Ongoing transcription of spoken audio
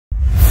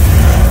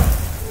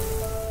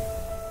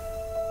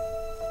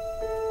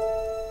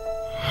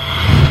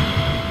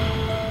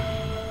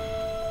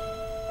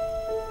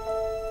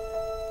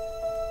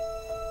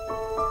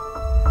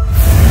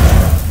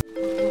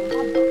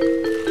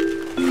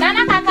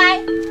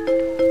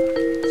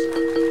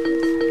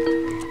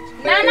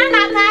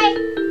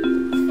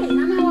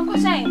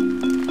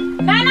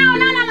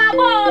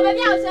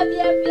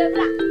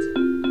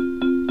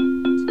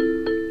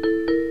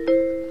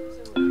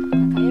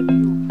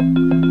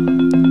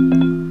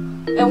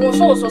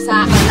so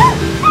sir.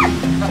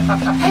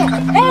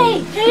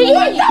 Hey.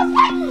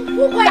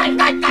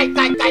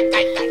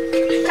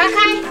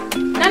 Kakai.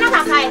 Nana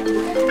kakai.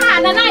 Ah,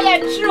 nana ya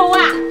true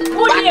ah.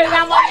 Who dear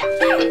grandma?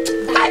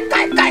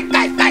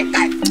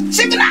 Kai.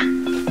 Signa.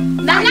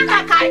 Nana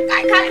kakai.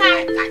 I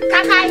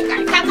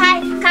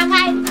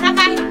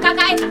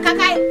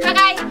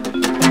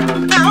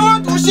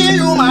want to see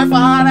you, my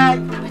father.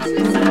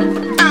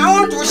 I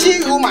want to see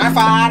you, my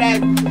father.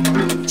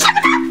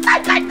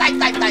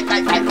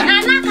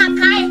 Nana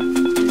kakai.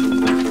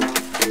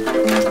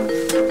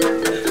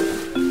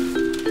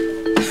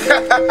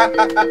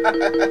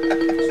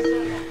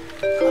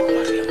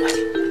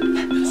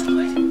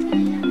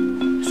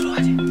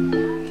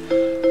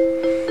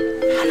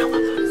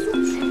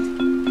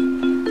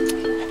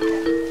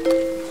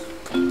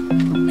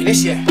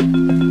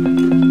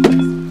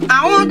 I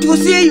want to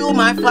see you,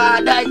 my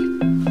father.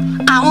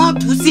 I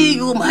want to see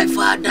you, my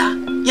father.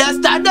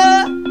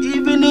 Yesterday,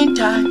 evening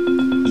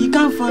time, he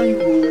can't find you.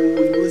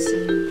 We will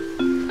see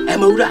you.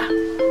 Emura.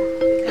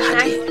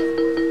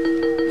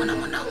 Mana.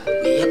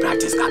 Me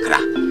practice kakra.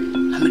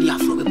 I'm ready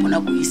for the pona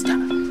Easter.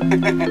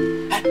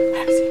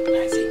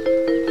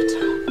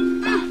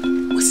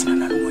 What's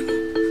not on one?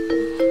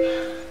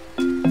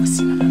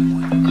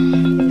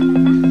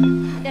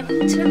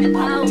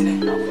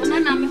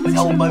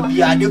 Oh, but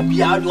be a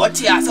what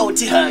he has out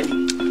here.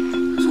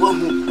 So,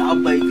 I'll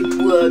buy the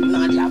poor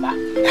Nadia.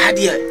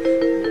 Hadia.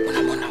 When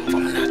I'm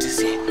from now to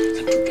say,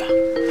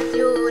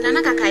 you,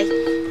 Nana Kakai.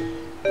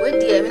 Wait,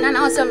 dear, when I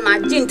know some my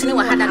gin to know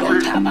what had a one.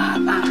 The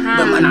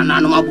man, I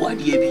know my boy,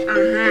 dear.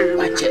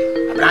 Watch it.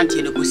 A branch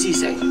in the pussy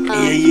say,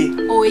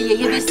 oh,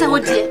 yeah, so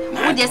dear.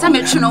 Oh, there's a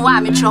metro,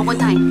 I'm a trouble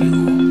time.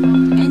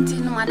 And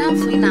no, Madame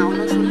Free now,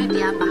 not only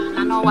the Abba.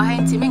 I know why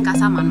I'm Timing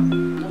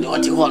Casaman.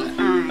 What you want?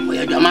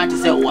 Where your man to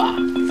say, wow.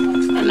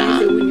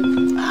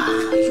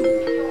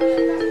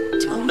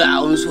 You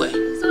down swear.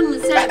 So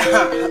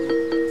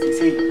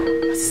say,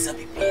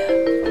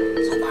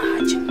 so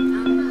much.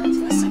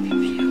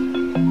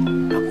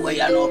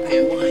 I no pay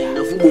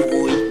the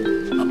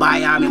football. Buy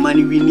me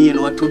money we need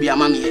or to be a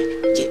mammy.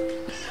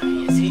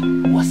 See,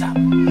 what's up?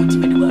 What's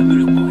the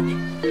miracle?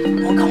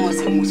 Come on,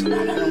 say,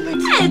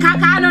 hey,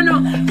 Kaka, no.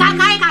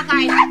 Kakai.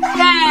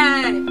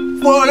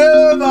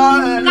 Forever.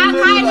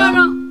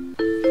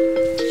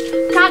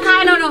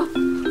 Kakai, no.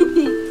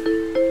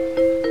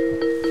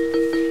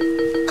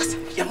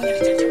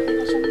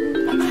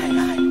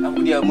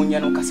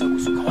 Munyano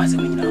kasagusu kawaze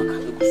mnyina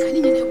wakagusu kani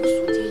nyine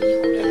gusu je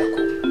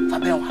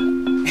fabewa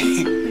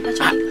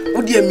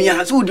udi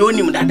mia so udi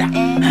oni mdada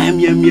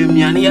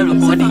mia ne yaro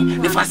body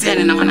ne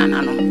fasene na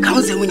manana no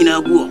kawaze mnyina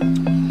aguo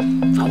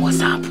fa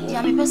WhatsApp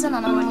ya me pesa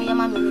na no ya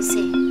mama mi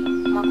se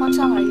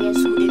makonta wa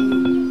yesu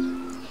enu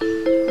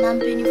na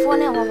mpenifo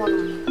na wo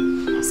hono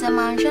se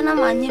manhwe na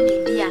manye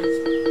bibia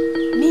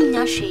mi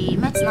nya hwe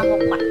metina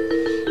hokwa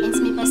enti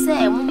me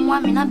pesa mo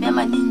ami na be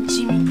ma ni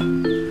njimi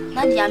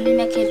na dia me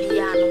meke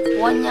bia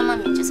no one yama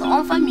me just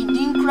on fa me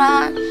din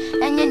kra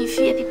enye ni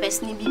fie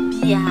pipes ni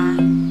bibia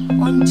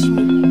on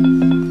jimi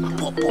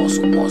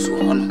poso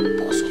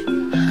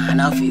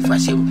ana fi fa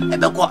she e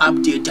be ko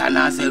update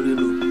ana se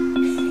relo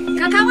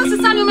kaka what's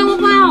the no me mo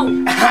pa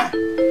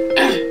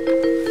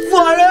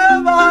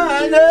forever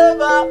and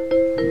ever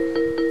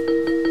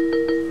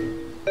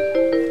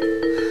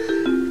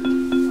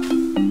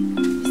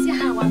see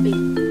how I be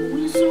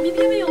we so be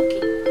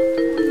okay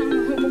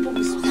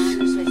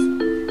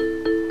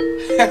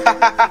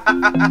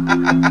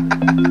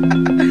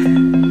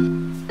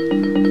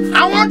I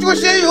want to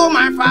see you,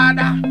 my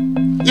father.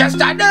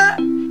 Yesterday,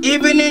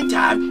 evening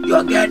time,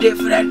 your girl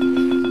different.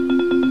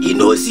 He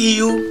no see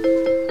you.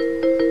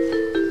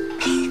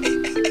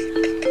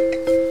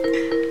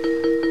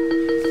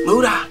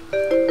 Mura,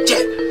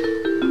 check.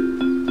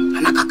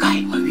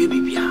 Anakakai, my baby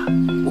bia.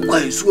 Uko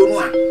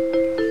esuonwa.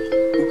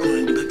 Uko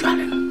ndi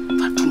betwale.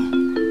 Fatum.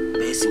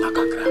 Besi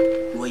makakra.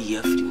 Wo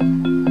yefri.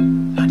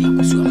 Na dia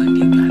kusuwa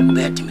mandi bia.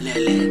 Beti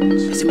milele.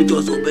 Besi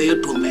mitozo obeye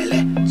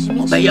tomele.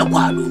 Obeye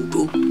kwa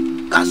donto.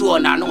 Kaso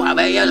ona no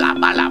obeye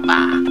laba.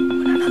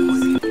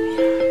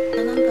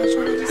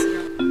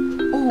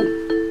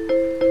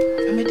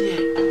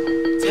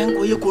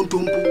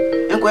 Kontompo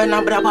enko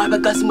na braba be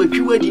gas ma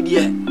twiwa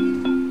didie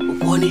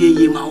o ne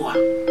yeye mawa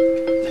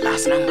the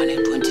last number 29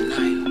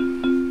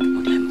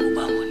 o dem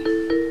mobile money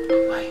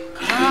why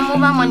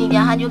mobile money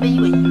dia ha de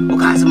obeyiwe o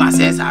ka se ma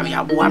se sa me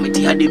abo am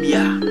ti ade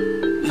bia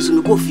nso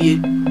me kofie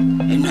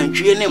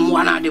enantwie ne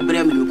mo na de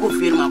bre me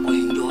kofie ma ko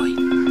enjoy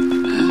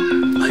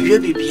awie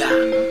bibia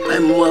by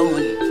mobile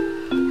money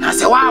na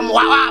se wa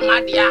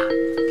ma dia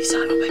bisa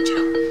no be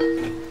kire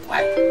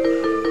why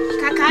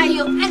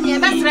kakayo ene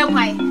be sre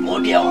why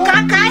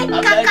Kakai. I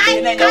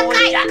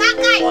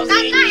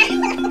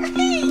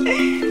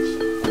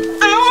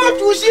want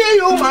to see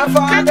you, my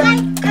father.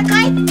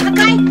 Kakai.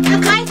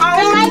 I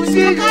want to see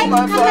you,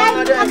 my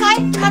father.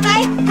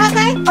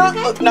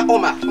 Kakai. Na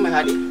Oma,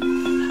 hadi.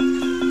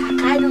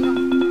 Kakai no.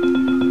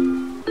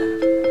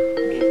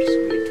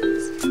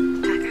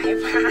 Kakai.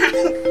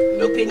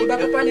 No penny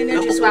baba pani na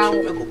jiswa.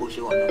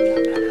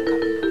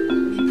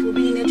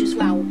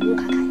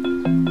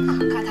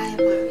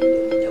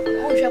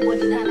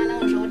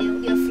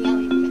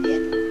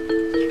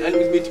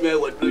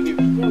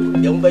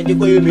 you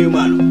go you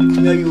man.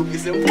 You be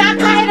some.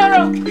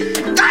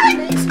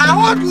 I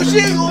want to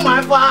see you,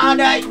 my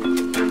father.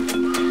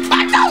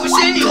 I will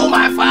see you,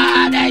 my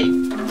father.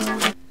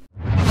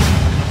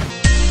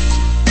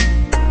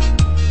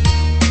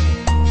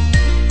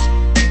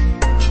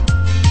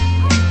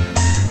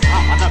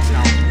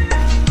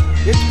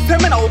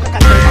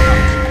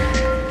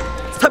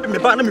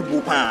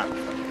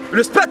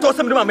 Respect us,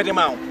 some of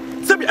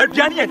them. Some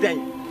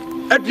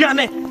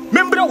Adriane,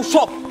 member of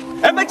shop,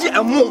 Emagi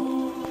and more.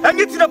 And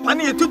get to the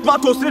panny to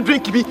tomatoes and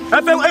drink me.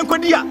 I fell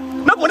Encodia.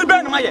 Not one of the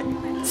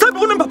Barima. Some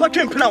woman papa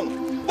came now.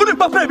 Wouldn't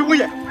papa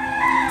everywhere.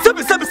 7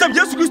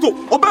 years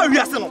ago, or Barry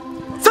Arsenal.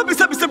 7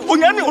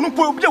 Onyani on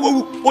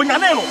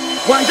Onyano.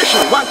 One dish,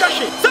 one cash.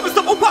 7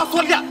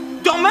 Solia.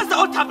 Don't mess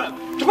out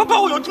tavern. To papa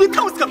will be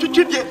counts to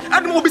Chidi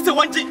and will be so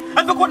one thing.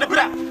 I forgot the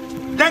bra.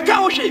 Then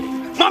cow shape.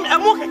 Mammy,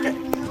 and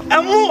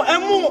more.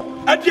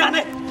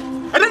 Adriane.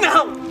 I don't know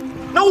how.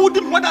 No,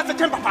 wouldn't want that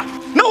to papa.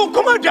 No,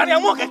 come on, Johnny,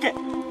 I'm walking.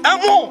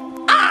 And more.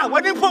 Ah,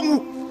 what in for you?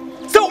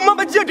 So,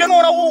 Mamma, dear, don't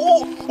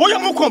know what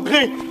you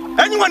complain.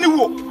 Anyone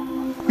who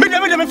made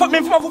them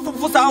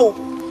for Sao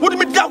would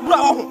be down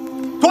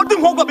ground. Told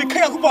them what be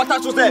careful about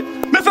that was there.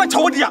 Never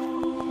told you.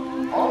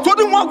 Told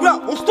them what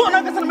ground was stone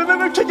and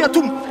never check your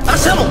tomb. I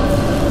said,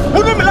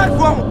 wouldn't me like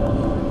ground?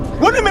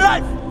 Wouldn't me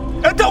like?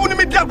 And tell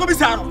me, Diablo.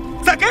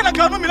 Second, I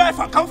can't life.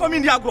 I come from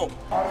India.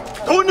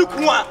 Don't you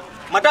come,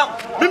 Madame?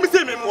 Let me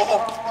say, me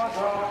more.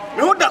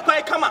 Me hold that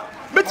quiet come up.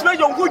 Let's make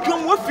your good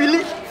young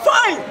feeling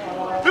fine.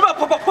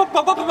 Papa,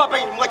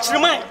 watch the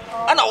mind.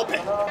 And I open.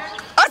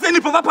 As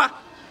any papa.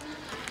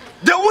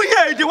 The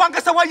way the one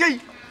Cassaway.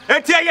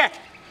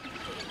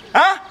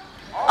 Huh?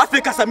 I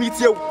think I meet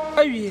you.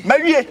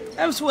 Marie,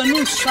 I'm so a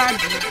new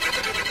strategy.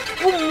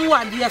 Who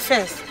are the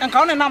affairs and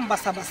count a number,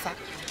 Sabasa.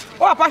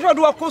 Oh, Pasha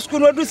do a coast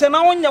could do, and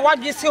I wonder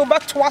what you say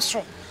about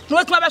Twasso. No,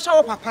 it's my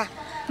show, Papa.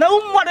 Now,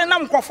 more than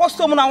I'm for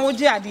stone and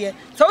old idea.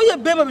 So you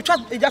baby, we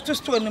trust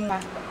just to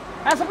anymore.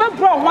 As a bad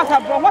bro, what's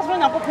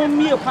when I put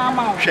me a palm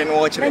out?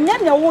 And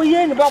then the whole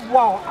year in the Bob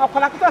Wow, I'll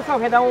collect us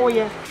over the whole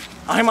year.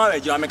 I'm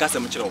married, you make us a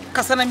mature.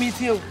 Cassana meet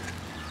you.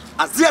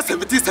 Azia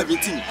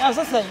 17. As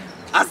I say,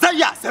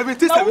 Azaya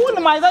 17. I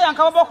wouldn't my Zaya and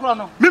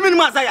Cabocrono. Mimi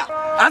Mazaya.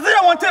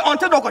 Azaya wanted on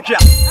Tedococha.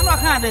 I'm not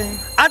having.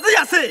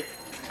 Azaya say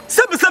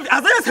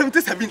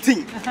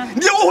 17.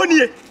 The old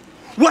year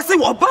was a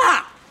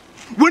bar.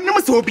 When you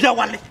must be a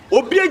one,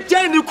 or be a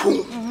giant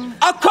cool.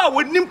 I call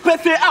when you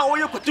pay our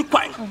way to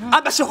quite. I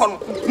bet you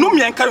no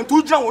me and Karen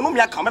to drown, no me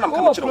coming.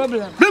 No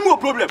problem. No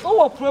problem.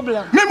 Oh,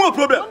 problem. No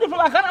problem.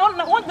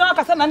 I want to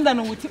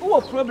understand with you. Oh,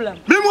 problem.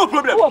 No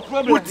problem. Oh,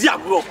 problem. With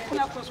Diablo.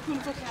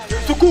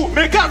 To cool,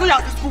 make out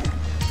the school.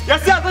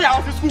 Yes, I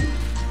out of school.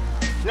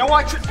 Now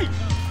watch it.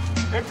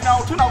 And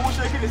now to know who's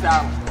shaking his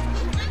arm.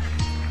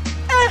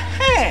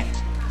 Eh,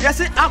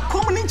 yes, I'm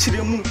coming into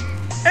the moon.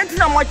 And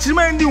now my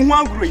children do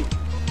one green.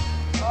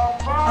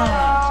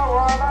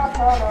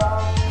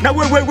 Now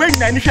we're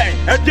waiting and shine.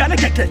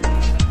 Janet,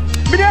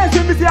 me dance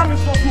in the army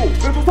so cool.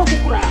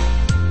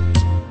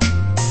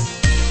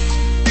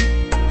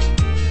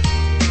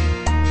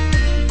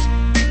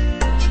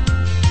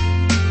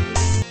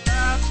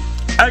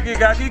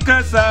 Agigaki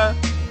Kasa,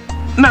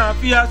 na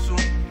Fiasu,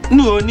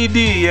 no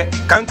need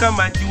Kanka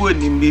Mati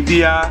winning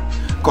Bibia,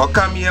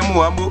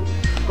 Kokamiamu,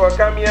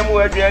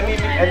 Adriani,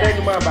 and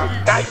then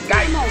Mama, Kai,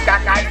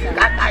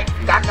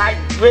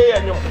 way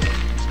and you.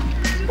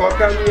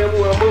 Kokamiamu,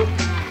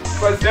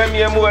 for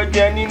Samiamu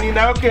Adriani,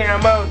 now can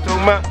amount to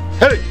ma.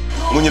 Hey,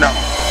 Munina.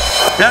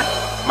 Yeah,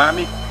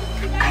 Mammy,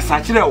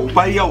 Casachina,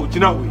 buy out, you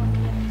know.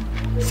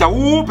 So,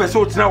 who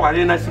pursues now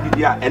Arena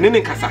Sidia and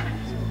any Casa?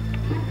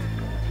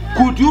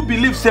 Could you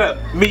believe, sir?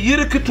 Me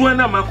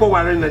yirikitwana mako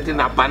warena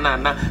tina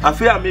banana.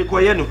 Afia me ko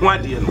ye ne ho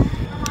ade no.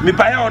 Me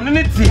pa ya ono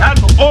ne ti ha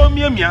no o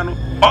miamia no.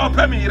 O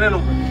pa me yire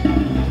no.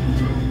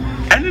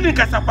 Eni ni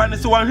kasapa ne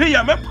se wanhwe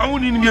ya me pa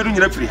woni ni miru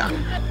nyira firi ha.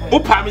 O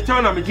pa me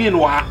taw na me din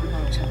no ha.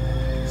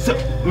 So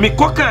me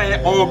koka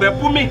ye o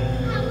bepo me.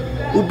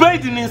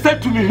 Ubaidi ni nsa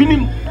tu me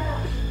hwinim.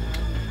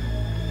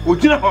 O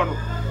gina ho no.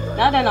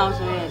 Na da na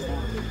so yes.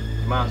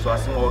 Man so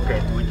asen o kan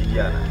ti o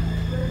gigia na.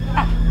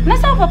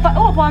 Nasa papa,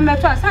 oh papa me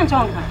twa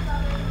sanchonka.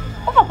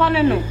 Oh papa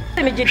no.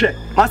 Me gihwe.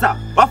 Masa,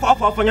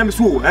 wafa nya me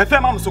so, e fe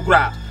ma me so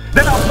kura.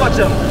 Then I was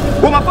watching.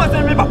 Wo ma fa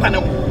se me papa na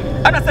mu.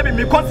 Ada se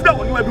me consider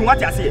woni wa bi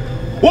wati ase.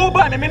 Wo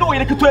ba me no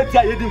ye keto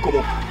atia ye di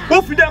nkomo.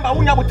 Wo fi dem ba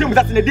wo nya botem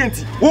za se ne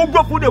denti. Wo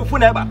grofo de fu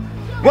na eba.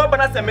 Wo ba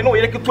na se me no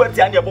ye keto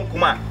atia na ye bon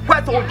kuma.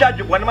 Kwa se wo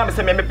judge woni ma me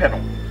se me pe no.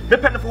 Me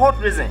pe no for what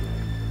reason?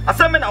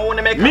 Asame na wo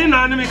ne make. Me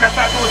na me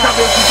kasa to ta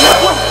be.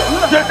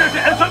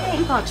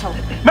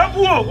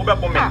 Mabuo wo be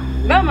bo me.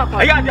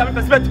 Aya dia me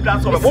perspective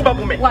plan so wo be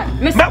bo me.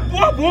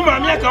 Mabuo bo ma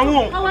me kan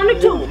wo.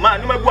 Ma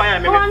ni mabuo aya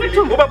me.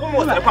 Wo be bo me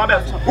wo se pa be.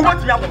 Wo ba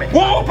ti ya bo me.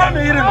 Wo pa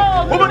me yire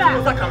no. Wo ba ti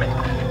wo saka me.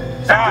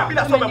 Ah, bi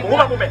da so be wo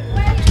ba bo me.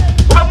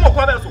 Wo ba mo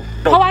kwa be so.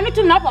 Ho wa ni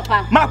tu na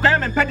papa. Ma kwa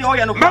me pede ho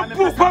ye no kwa me.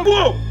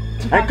 Mabuo.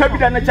 En ka bi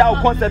da na cha o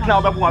concert na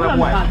wo be bo wa be bo.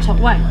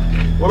 Why?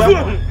 Wo be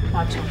bo.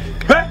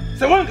 He,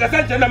 se won ka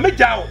sa na me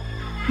jao.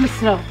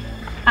 Misro.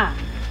 Ah.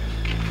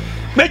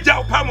 Me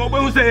jao pa mo be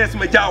hu say yes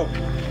me jao.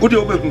 Udi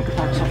obehu.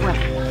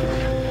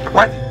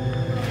 What?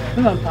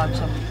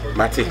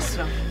 Mate.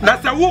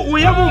 Na se wo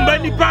ye mu mba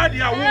ni pa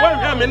dia wo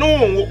hwe me no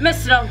wo.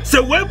 Mesra. Se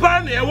we pa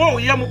na ye wo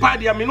ye mu pa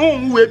dia me no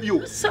wo we bio.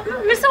 Me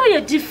say we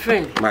are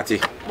different.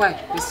 Mate. Why?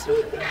 Mesra.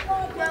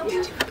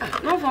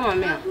 No for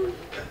mama.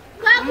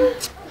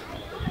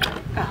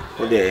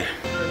 Ode.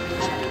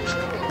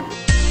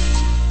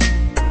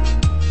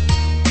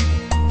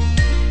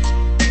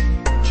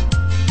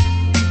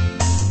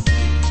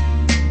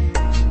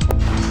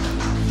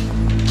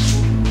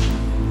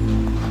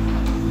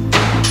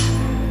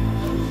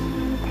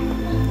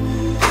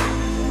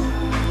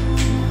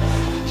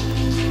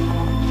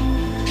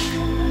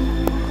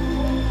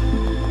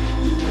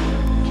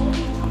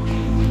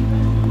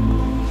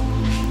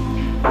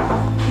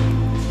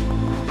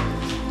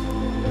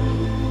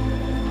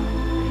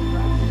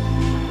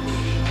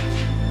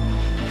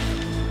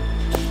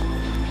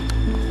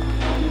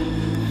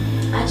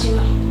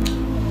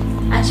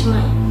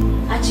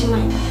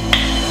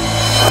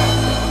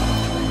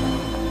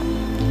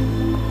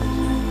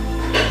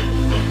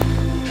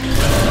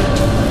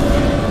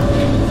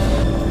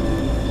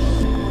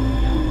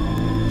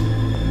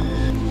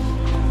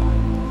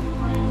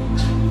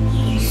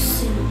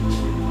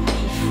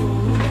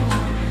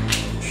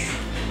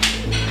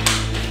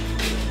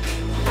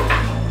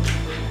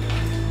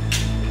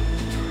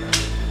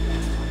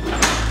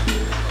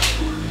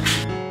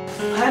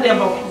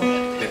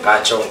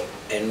 Pacho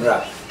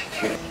enra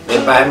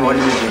me buy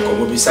money me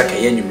ko bi saka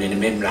ye nyumne ne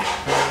memra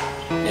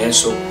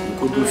nenso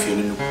nkodu fie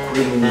no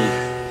kure mu ni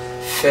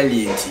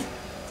felienti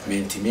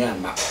mentimi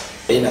ama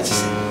e na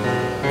tise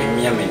me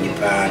mia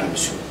manipa na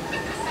msu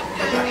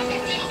baba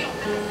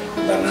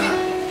bana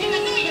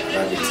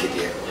baba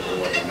tide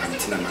o na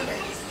mtina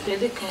magai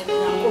dede kan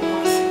na ko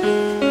masi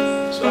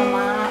so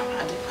ama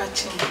ade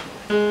pachi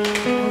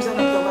mza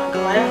na baba ka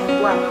ya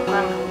ngo ama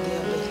kwa na odi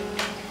abe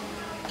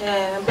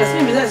basi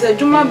mi bisa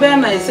juma be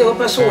na ese o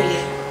peso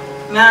ye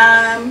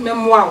na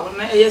memoa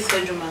na yes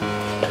juma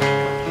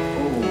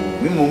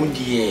mi mom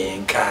die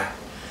nka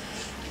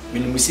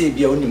minimu se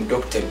bia onim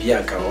doctor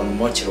bia ka on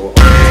mo kire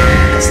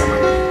sama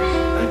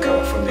anka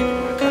wa from me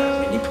maka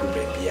mini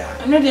problem bia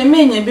no de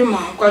menya bi ma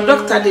kwa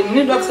doctor de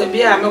ni doctor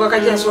bia me kwa ka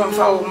je so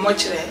mfa o mo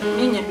kire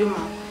menya bi ma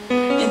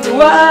enti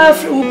wa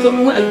fri wo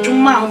pem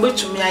adwuma wo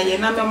betumi aye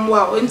na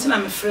memoa o enti na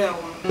me frɛ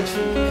wo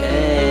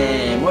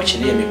mo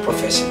kire me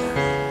professional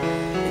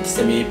enti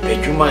se me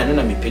pedwuma no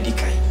na me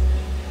pedikai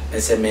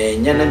ese me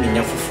nya na me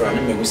nya foforo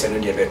na me hu se no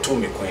de beto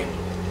me kwan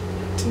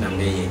enti na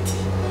me yeti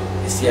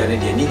esi ane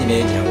de ni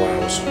nyina nya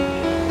wa so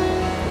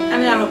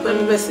ani ano pe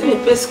me bese me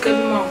peska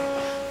bi mo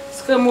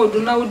ska mo du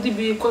na wudi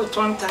bi ko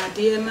tonta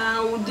de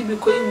na wudi bi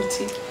ko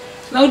yiwuti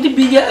na wudi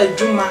bi ya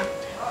adwuma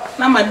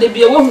na ma de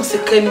bi wo hu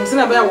sika nim se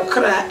na ba ya wo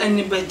kra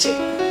ani baje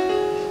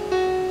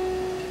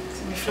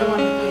ti mi fra wa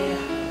me ya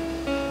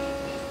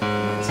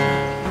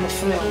ma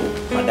fra wo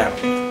madam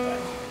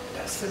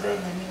that's the day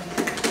na ni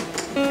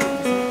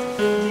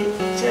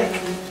check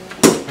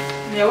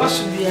me wa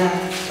su bia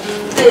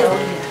de ya wo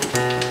ya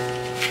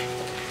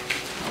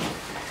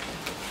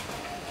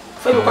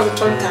fa bi ko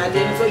tonta de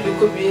ni fa bi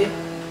ko bi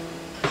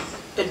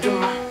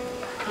adwuma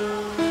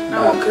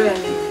na wo kra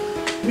ni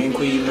min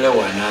ko yimre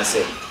wa na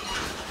se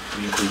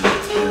min ko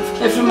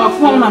efi ma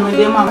fo na me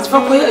de ma fa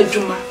ko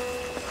adwuma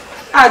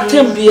a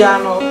tembia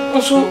no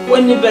nso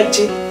wani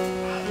baje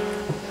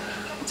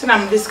tina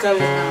me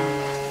discover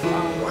na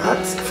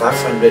what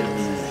 500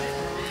 million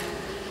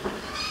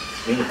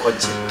min ko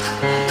je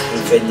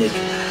venye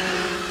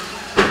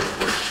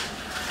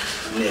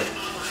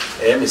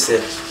ne me se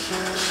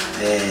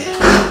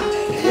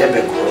ya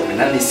be ko me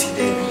na ni si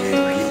de bi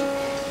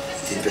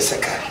ti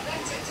pesaka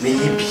me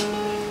yibi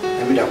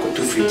na me da ko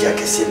to fridge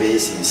akese be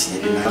yesinsi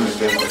bi na me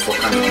pe ko fo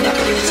kan na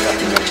ka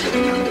start na ti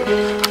na ndo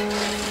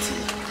ti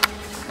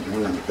mo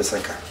na me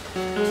pesaka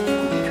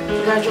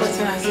ga jo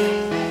tina se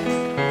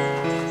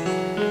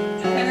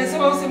ene se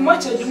wo se mo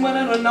cha dwuma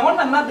na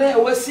wona na da e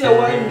wasi e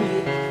wa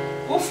nwie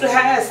wo fri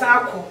ha e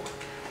sa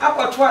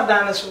akwato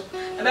adan so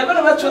na be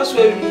no beto so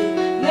awi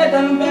na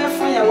da no be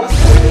fa ya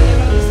wasa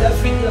no se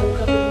afri ya wo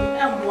ka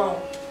emwa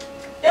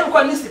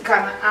kwa ni sika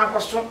na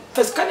akwaso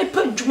sika ni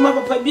pa dwuma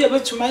papa bia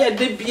betuma ya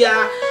da bia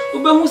wo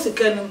be hu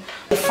sika no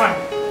fan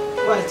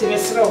wa ti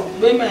mesra o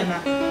be me na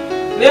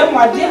le mo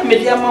ade a me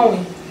dia ma wo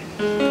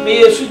me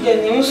yesu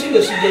jani wo su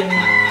yesu jani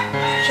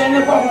hwe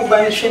ne kwa ho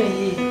ba ne hwe ne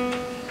yi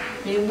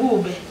me bu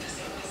be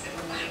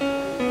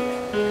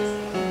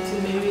ti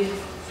me wi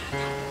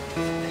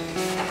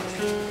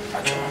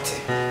achomate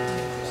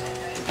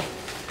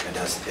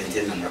kada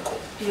spende na nako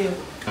yo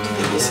ti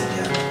de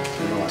sibia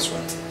no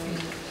waswati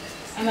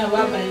ana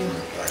baba yi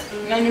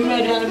na nyumba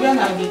do be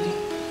na abedi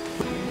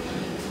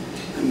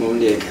mo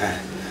le ka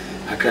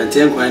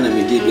akrante kwa na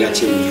me de bi a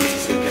che mi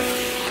sika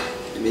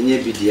me nye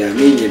bidia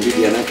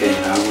na kai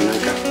ha ho na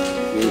ka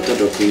me to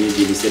do ko ni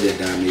bi se de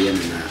da me ye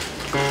na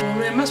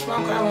mo me so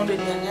akwa ho de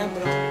nya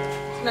bro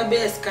na be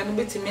eska no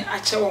betimi a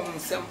che wo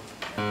nsem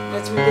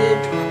but we dey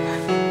do papa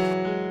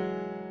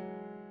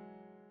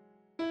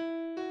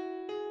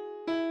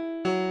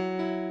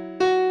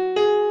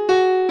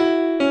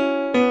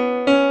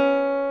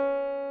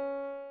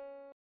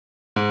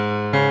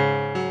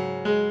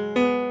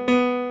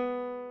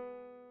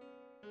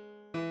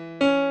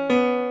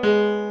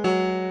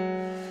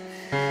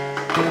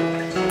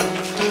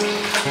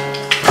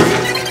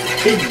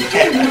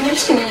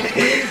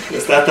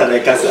Start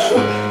like casa.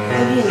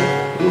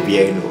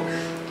 Bien.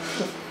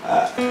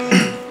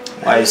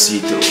 Why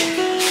see to?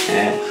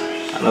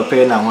 I'm not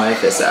paying now. Why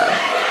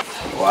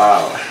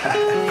wow.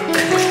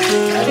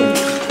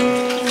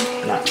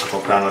 Nah,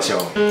 for crown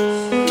show.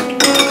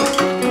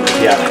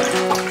 Yeah.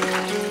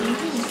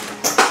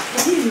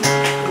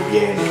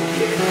 Bien.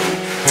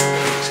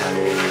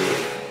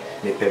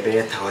 Me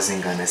pay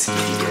 1,000 Ghana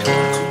cedis.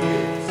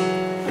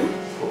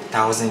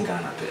 1,000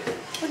 Ghana pay.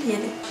 What do you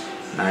need?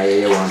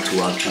 I want to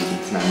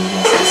eat na me.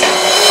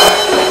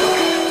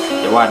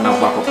 The one now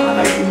back up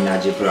na give me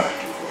algebra.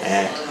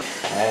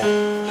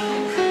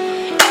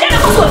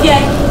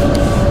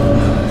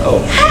 Oh.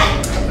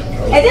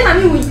 And then I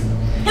mean,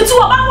 it's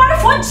about what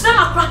if one time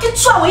I crack it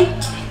so away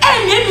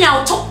and me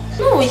out.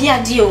 No,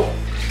 yeah, dear.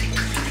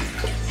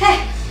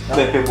 Hey,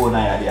 People na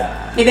ya.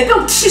 maybe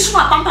people teach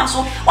my pampa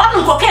so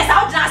one go case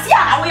out na see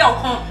how we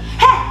come.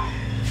 Hey.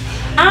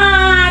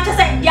 Just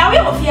say yeah we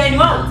of here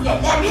anymore.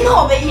 Yeah, me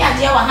no be here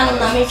dear wa hanu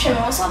na me twe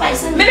me so by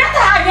say. Me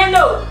better have you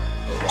know.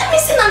 Let me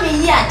see na me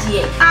here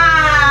dear.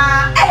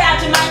 I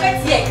have to my bet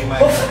here.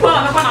 Ofu ko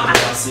me kwa na ma.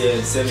 Say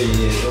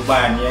o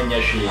ba ni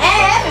enya hwe.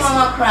 Me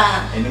mama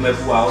cry. Eni me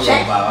bu a o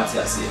ba what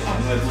you say.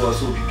 Eni me bu o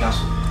so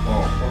Picasso.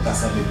 Oh, o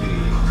kasa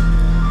bebre.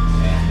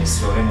 Me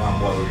so re no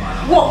ambo o ma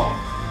na. Wo.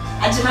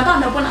 Ajima ba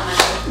me bo na ma.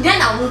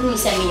 Then I wouldn't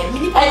say me. Me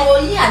ni pa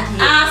o yi ade.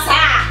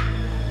 Sa.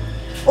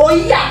 O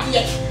yi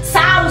ade.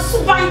 Sa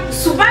suban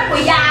ko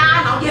ya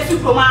na o de fi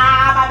pro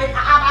ma ba be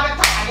ta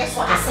ya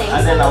so ase.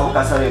 Ade na o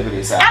kasa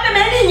bebre sa. Ade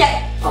me ni nye.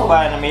 O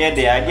ba na me ye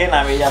de ade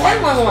na me ya ma.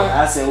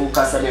 Ase o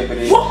kasa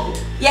bebre. Wo.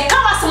 Ye ka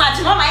wa sama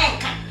ajima ma ye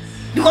nka.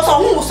 Because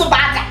o hu so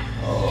baga.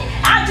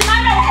 Ajima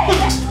me.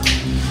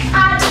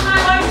 Ajima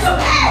no so.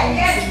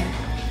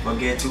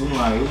 Forget you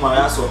know you ma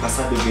ya so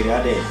kasa bebre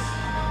ade.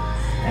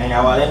 And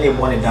I will let them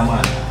want a damn.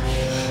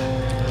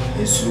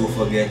 It's true,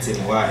 forget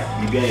him. Why?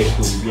 You be a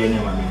cool, you be a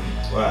man.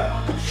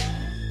 Why?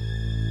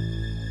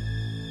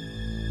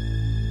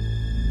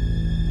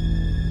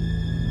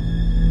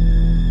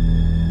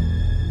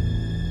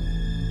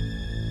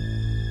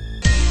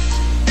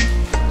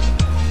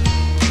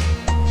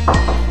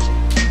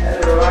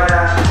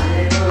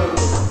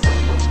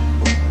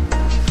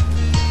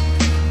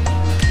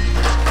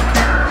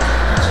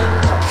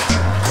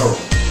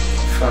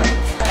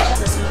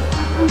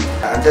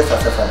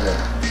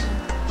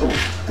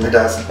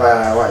 That's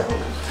why.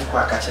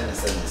 Why catch any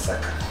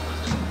Sika?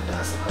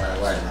 That's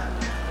why.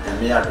 And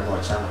me, I don't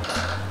know channel.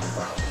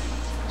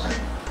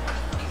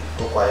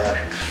 Quiet.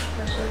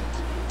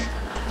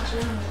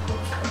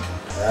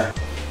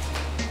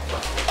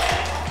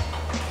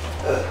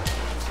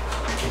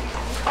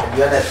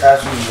 You are the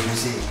first one you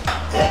see.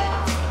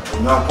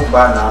 You know,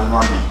 Kuba now,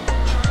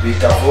 we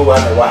can go on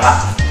the Waha.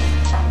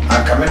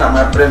 I'm coming on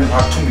my brain,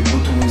 have to be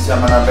put to me,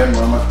 some other Ben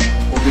Mama,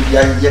 who be the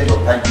idea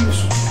of liking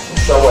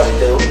so what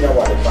they don't know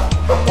what about.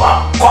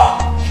 Wow.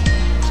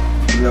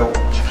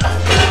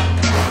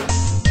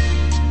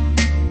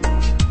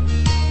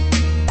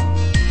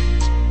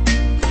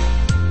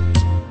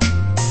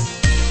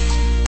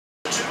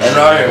 And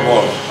now you're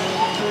more.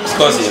 It's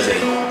because you say.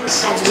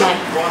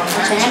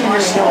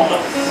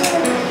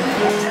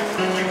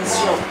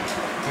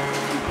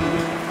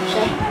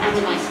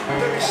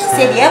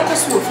 Say the air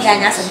cost will fear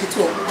and answer the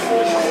two.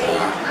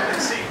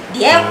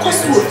 The air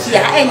cost will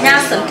fear and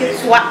answer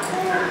the what?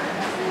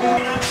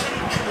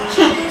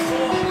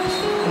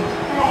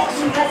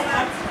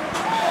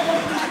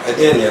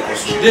 Again,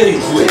 there you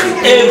go again.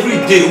 Every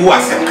day who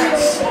has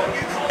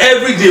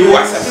every day who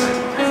has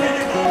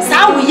Sa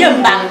we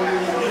yamba.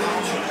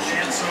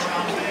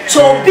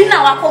 So bi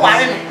na wako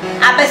ware no.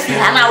 Abesi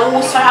ha na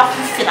wo so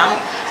afufi na no.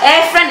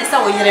 Friend say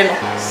wo yire no.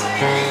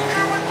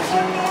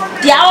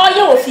 Dia o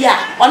ye ofi a,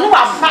 ono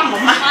wa ba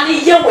mama na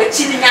ye wo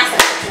chi ni nya sa.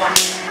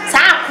 Sa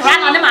akura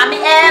na ne ma me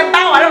ba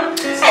ware no.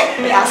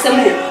 Me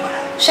asem wo.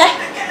 Hwe.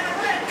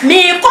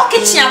 Me ko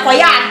kitchen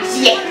akoya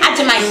ade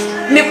ajimai.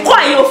 Me ko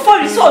ayo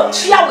fori so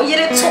tua wo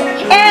yire to.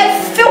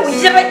 Fe wo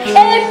yire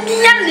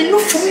mia ne no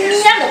fu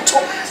mia no to.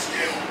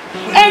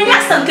 Enya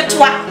sam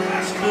ketwa.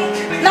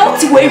 Na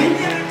oti we hu.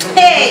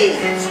 Hey.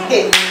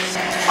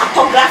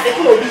 Photographic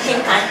no bi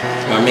hinkan.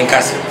 Ma me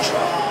kase.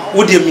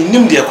 Wo de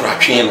minim de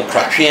kratwen no pa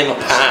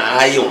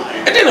ayo.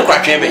 E de no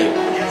kratwen be yo.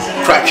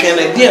 Kratwen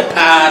na de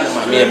pa na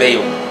ma me be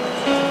yo.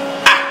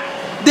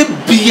 De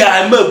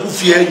bia ma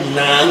bufia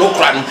nyina no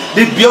kra no.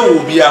 De bia wo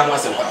bia ho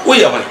asem. Wo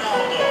ye hon.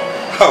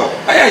 How?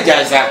 Aya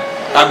jaza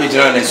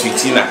abejira na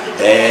sweetie na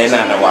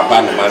na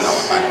waba na ma na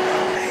waba.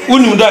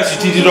 Unu da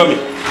sweetie di do me.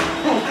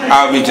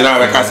 Abejira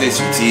we ka say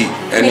sweetie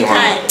anyhow.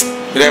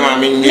 Brema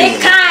me nyi. Me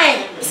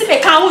kai. Si me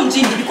kan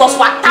wunji because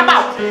what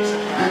about?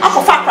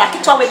 Akofa crack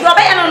it away. You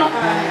obey no.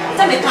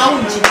 Say me kan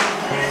wunji.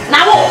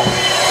 Na wo.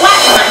 What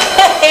man?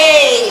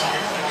 Hey.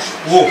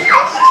 Wo.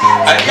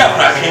 Adia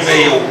crack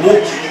be yo wo.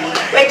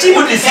 We ti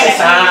Wo di say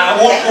sa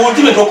wo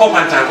di me to come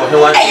pantan ko he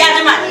wa. Eh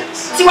ya man.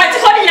 Ti wa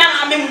ti ko ni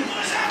na me mu.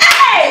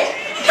 Hey.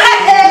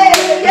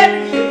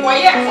 Ye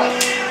boy.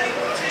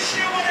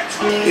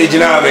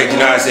 Ejina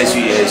say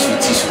sweetie.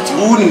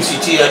 Unu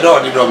sweetie e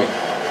do di do me.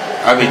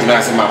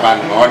 abegyina se maba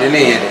no ode ne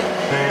yede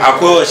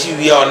akwa shi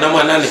wi a onam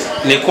ana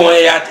ne kon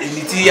ya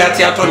ni ti ya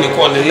ti ato ne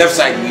kon ne left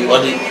side wi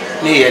ode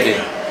ne yede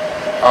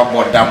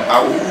abodam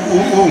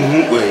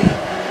hu we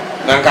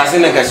na nkase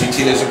ne ka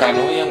suti ne so ka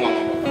no ye nwa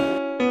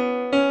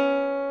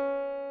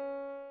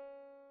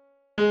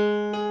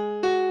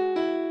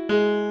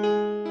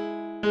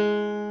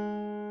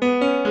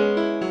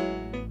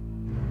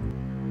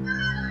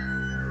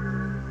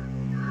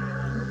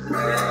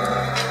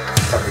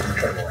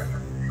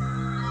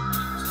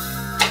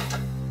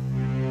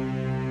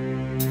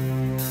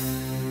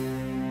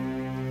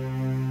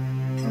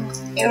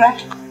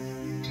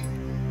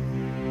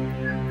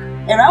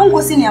Era un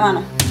così mia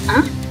mano.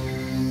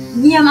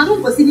 Mia mano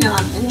un così mia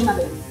mano, ne ma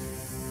bene.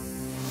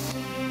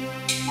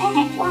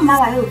 Qua ma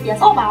va io via,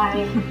 so va.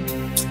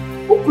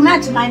 Ukuna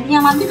jima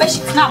mia mano be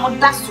shi na mo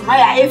dasu ma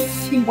ya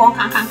efi bon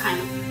kan.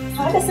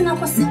 So be se na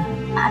kosi.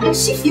 Ade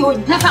shi fi o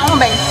na fa on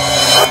ben.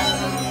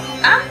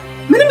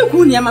 Mene me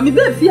ku niama me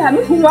be fi ha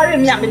me hu ware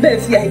me a me be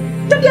fi ha.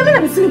 Tabi me na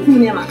me si ku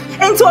niama.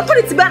 Enti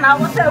authority ba na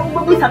wo se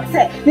wo bu ta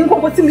se, me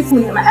ko ti me ku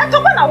niama. E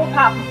to ba na wo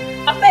pa.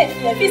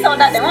 If on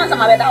that, the ones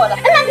I'm order. And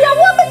I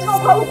want to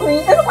know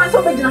queen, and want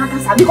to be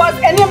Nakasa because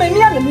any of me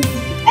and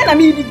I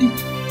mean it.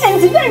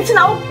 And today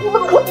now,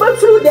 we're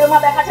through them,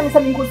 mother catching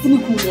something good to me.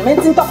 And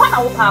think of one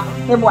hour, Papa.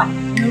 You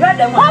read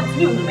them what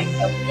you make.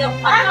 And the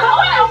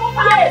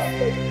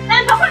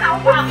one hour,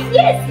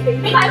 yes,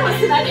 I was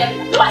in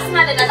again. Was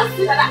not that I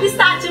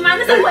started my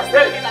and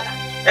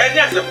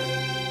yes,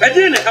 I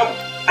didn't come.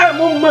 I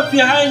won't be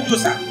behind you,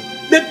 sir.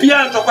 The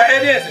piano for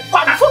areas.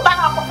 But for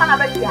Banana,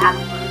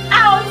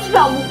 I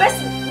want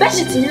best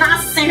nothing. You are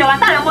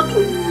nothing.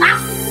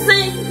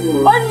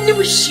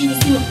 Only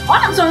she's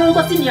what I'm so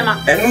good in your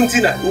mouth. And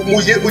Nuntina,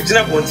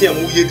 Mujina Pontia,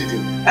 Muye did it.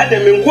 And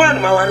then Minquan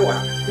Mawanua.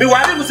 Me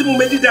why was it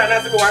Medida and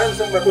I said, why am I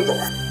going to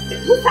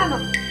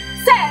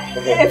say?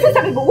 If it's a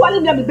one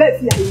in the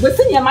bed, we're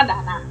seeing your mother.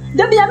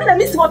 There be a minute,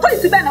 Miss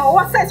Authority Ben or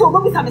what says or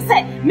go with some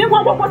say. Me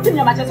what's in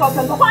your majesty or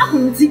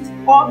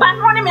ban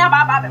running me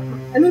about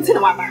and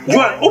Nuntina. You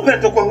are open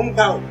to Kohum.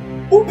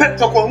 Open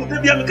to Kohum, the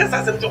Biamicas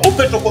open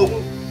to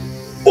Kohum.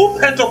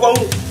 Open to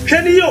Kohum.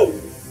 Can you?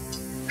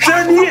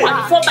 Can you?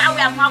 For that,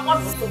 we are not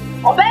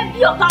obey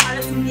your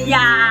power to me.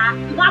 Yeah,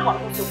 you are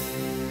also.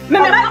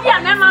 Maybe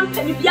I'm not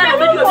to be a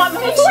video because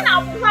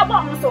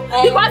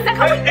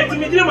the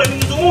medium is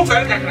to move I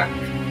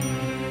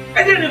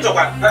didn't talk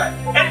about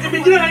at the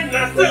beginning.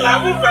 Still, I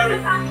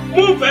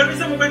move very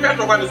simple. We can't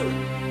talk about this.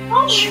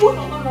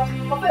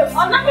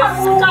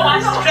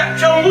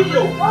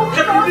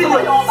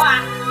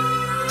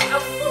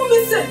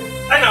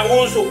 And I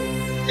won't so.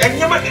 And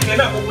you might get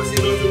up with you.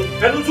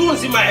 And you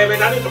see my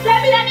heaven. I never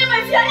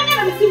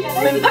see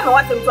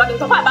what I'm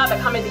talking about the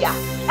comedy.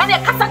 And a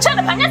catachan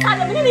of an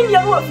in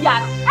your roof. And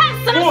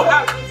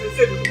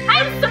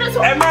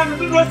man,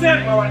 do not say,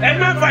 and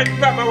man, fight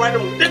Papa.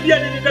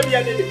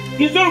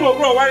 He's all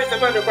grow. Why is the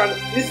man of fun?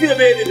 He's still a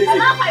baby.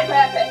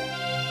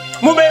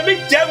 Move big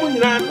jam when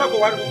you are not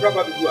one who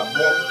probably do a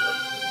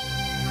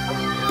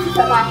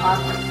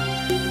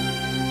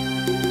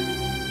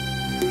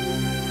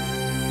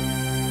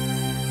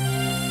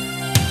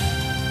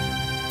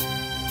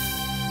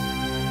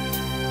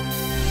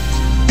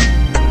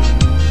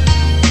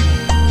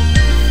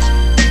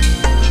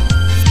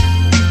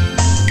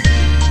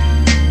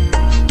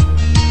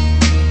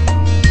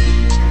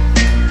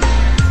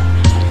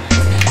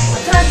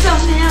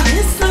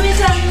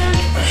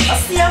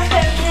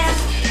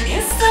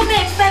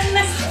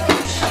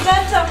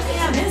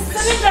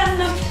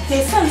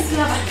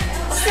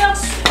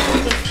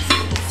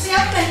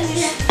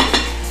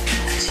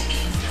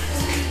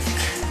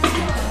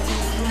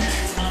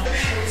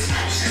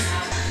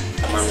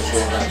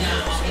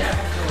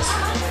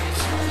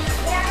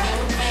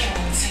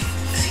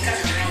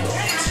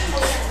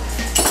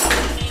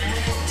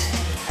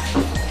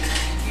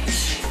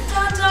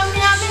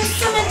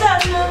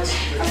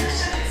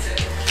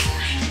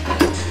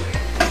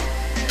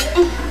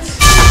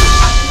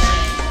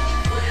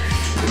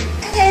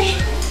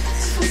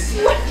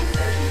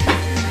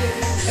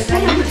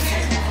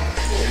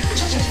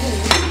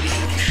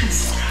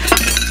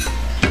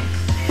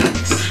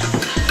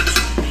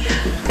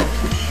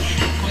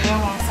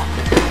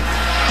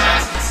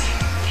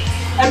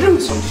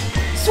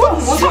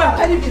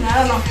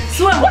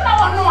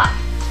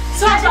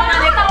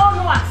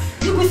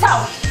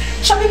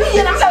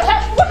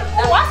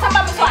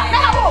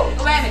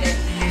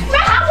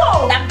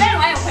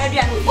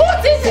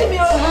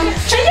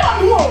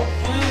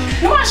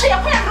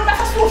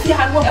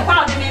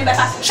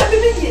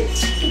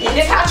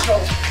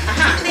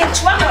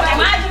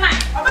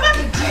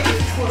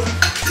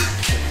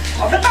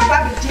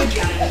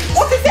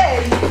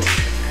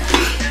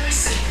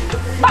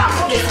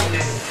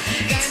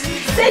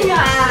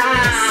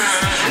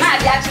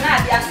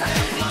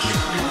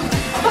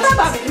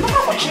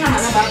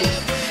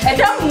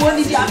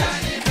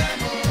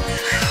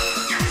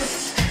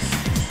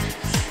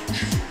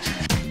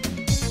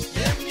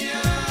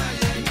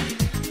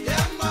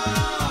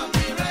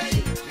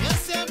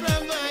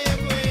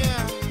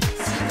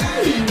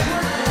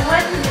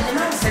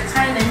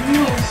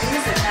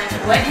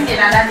wedding day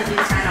that day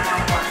China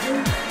man.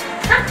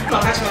 No,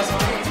 catch myself.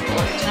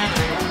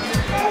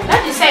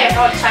 That you say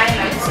about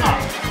China, it's not.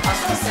 I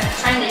was say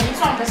China,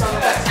 it's not because of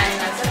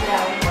China. So they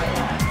are over.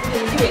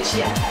 You were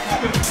here.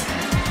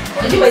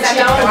 You were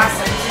here.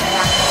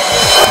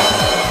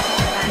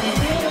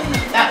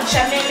 That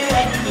shall make me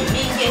wedding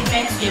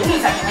engagement. You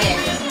won't have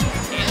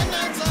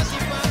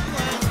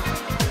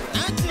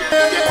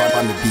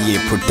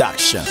BA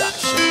production.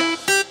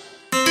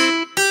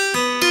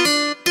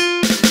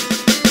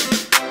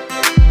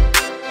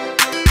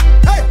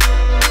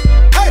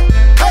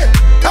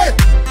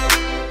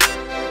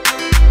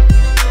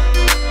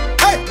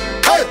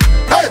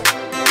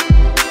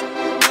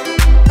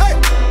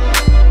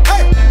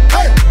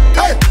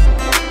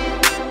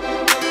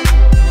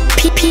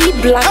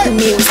 Black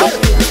music.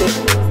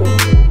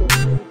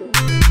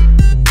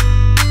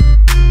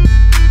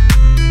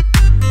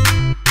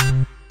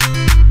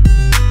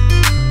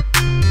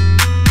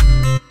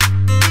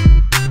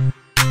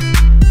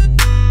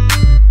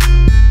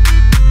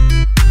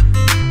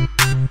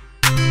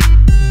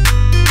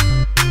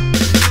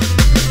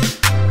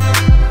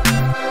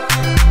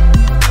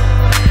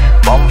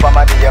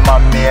 Bomba dia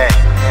mammy.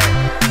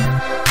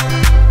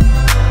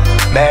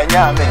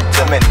 Menya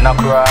min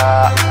nakra.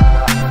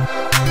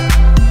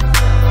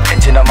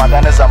 No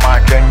matter as I'm a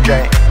drench,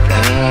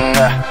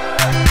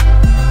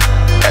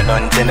 and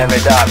until me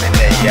damn in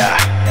the year.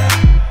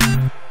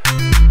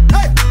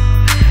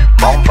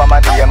 Mom for my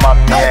dear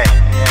mammy,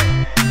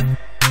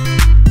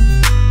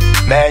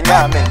 man,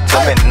 I'm into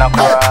me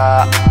nakra,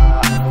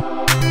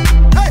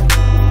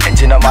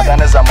 and no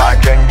matter as I'm a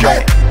drench,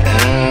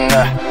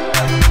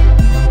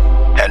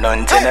 and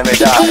until me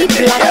damn in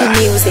the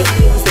year.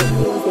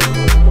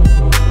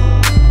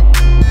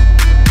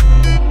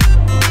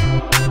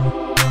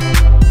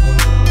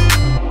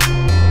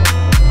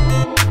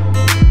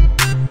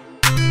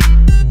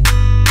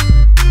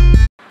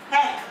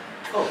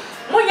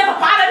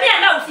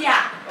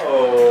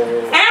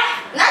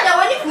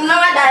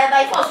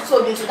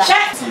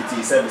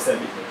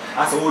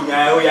 As a woman, I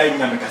owe you a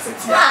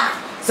cassette.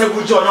 So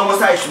good job, no more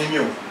size in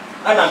you.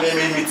 And I may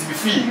make it be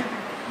feel.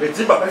 The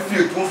tip of a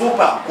few to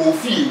Vopa,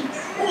 coffee.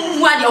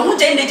 What you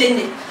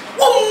Jenny?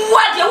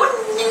 What you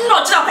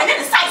not drop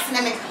any size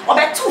in it, or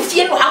by 2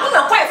 feet, or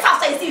how quite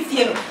fast I see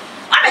fear.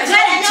 I'm a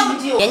giant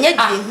with you, and yet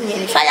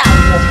fire.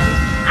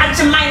 And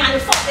to mine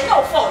and fault,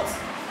 no fault.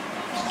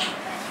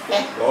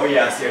 Oh,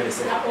 yes,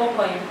 yes.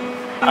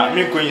 I'm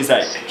going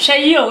inside. Shall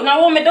you now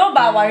want me to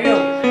bow while you?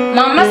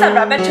 Mamma said,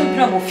 I bet you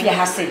know if you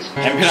have said.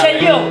 Shall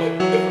you?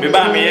 Me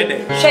ba me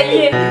yede. Shall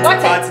you? What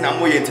part na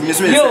mo yeti me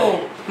so me.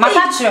 Yo,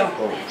 matacho.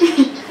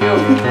 Yo.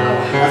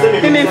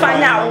 Me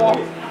find out.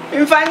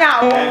 Me find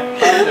out.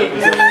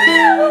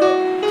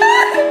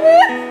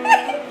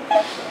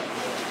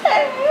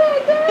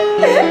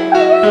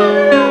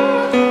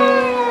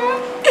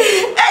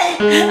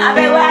 Hey, I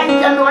be why you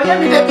know you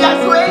be the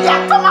bias way ya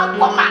come on.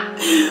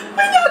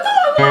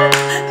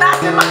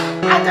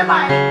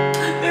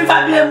 If I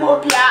be a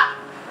mobia,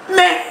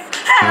 me,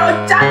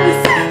 I'll tell you,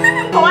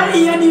 go on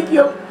here,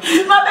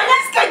 my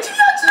best sketch.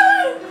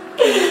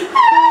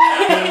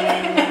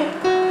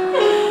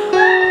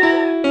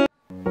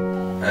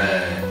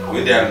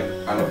 With them,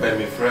 I'll pay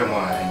me for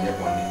more and your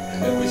money, and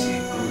then we see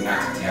who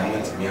not I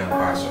want to be a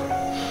pastor.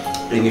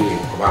 Anyway,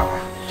 Papa,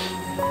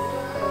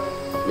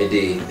 me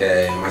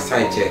my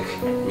sign check,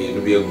 me to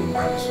be a good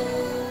man.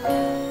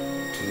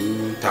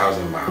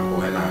 2,000 back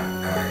when I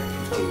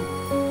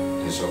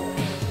 15 so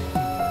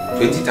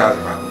 20,000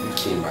 back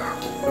 15 back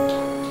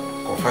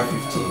or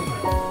 515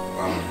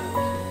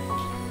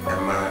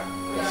 Emma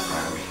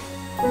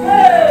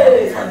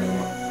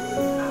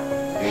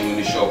in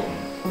the shop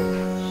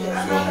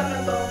so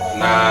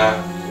now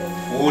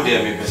who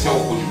there may be so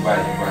good buy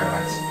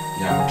but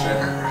yeah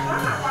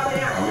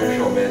I'm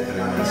sure better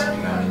than my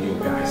spin and new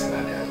papers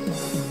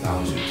now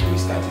we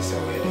start this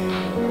already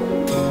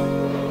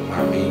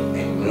mommy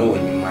and know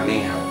when you money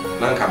how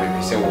Nanka me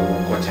say we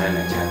go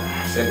China. I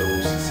said we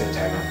see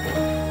China for.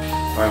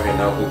 Why we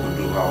now go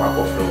do our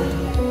work flow.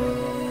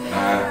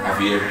 Now I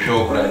feel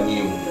sure brand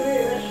new.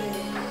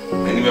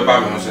 Many people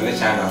me so in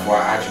China for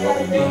actually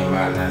what we did him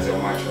and as a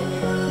match of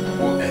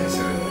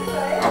answer.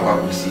 Our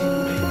we see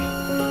baby.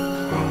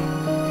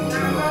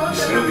 You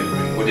still be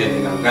good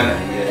in Ghana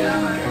here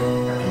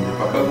in the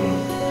Papa Boom.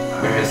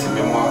 We have some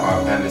more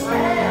of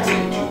understand I say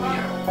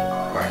Julia.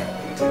 Why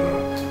until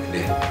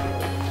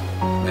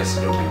let's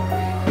do it.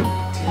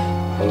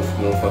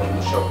 Move from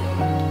the shop.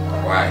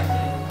 Why?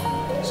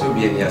 So be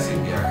any as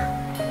in 2,000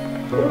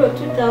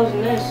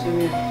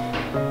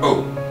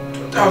 Oh,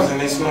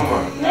 2,000 is no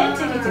more. Let's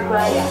take it to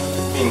buy.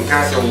 In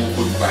case you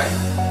could buy.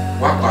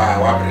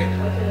 Wabre.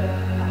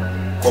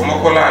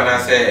 Komokola and I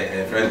say,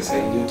 a friend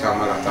say, you tell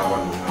me that I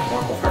want to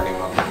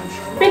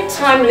big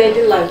time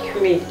lady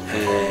like me.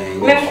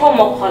 Men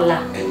Komokola.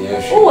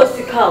 Who was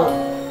the cow?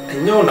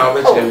 And you know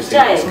which them say,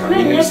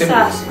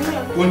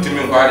 won't you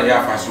mean why they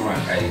have a woman?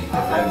 I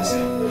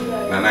say.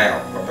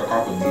 Nana, Papa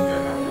Coco did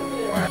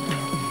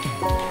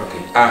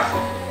okay.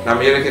 Now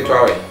me get to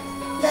away.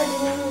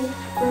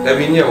 Da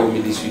bi nya o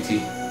mi di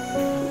sweetie.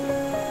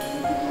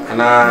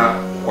 Ana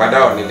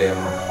wada on dem.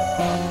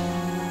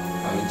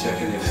 Ami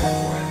check in the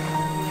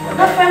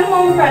Na friend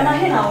mo mbra na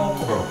he na wo.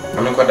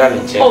 Ami ko da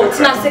ni check. Oh,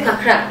 tina se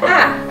kakra.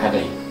 Ah,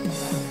 ade.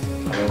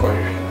 Ami ko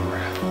ni.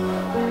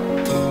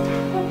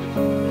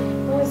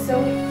 O so,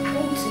 o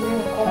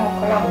tini ko ma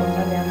ko la mo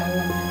na ya na.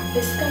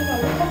 Sika na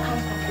me ka kan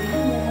pa ko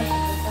ni na ta.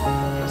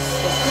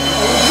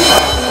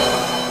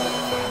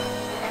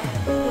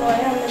 No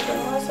ya me ko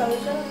ma sa o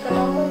ja ka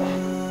na mo.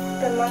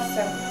 Pe ma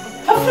sa.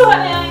 Afro wa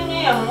ni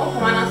ya mo ko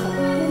ma na sa.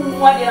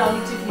 Wa dia o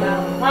ni ti fi na.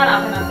 Ma na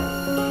na.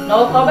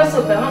 No, ko ba so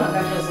pe ma na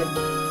ka se.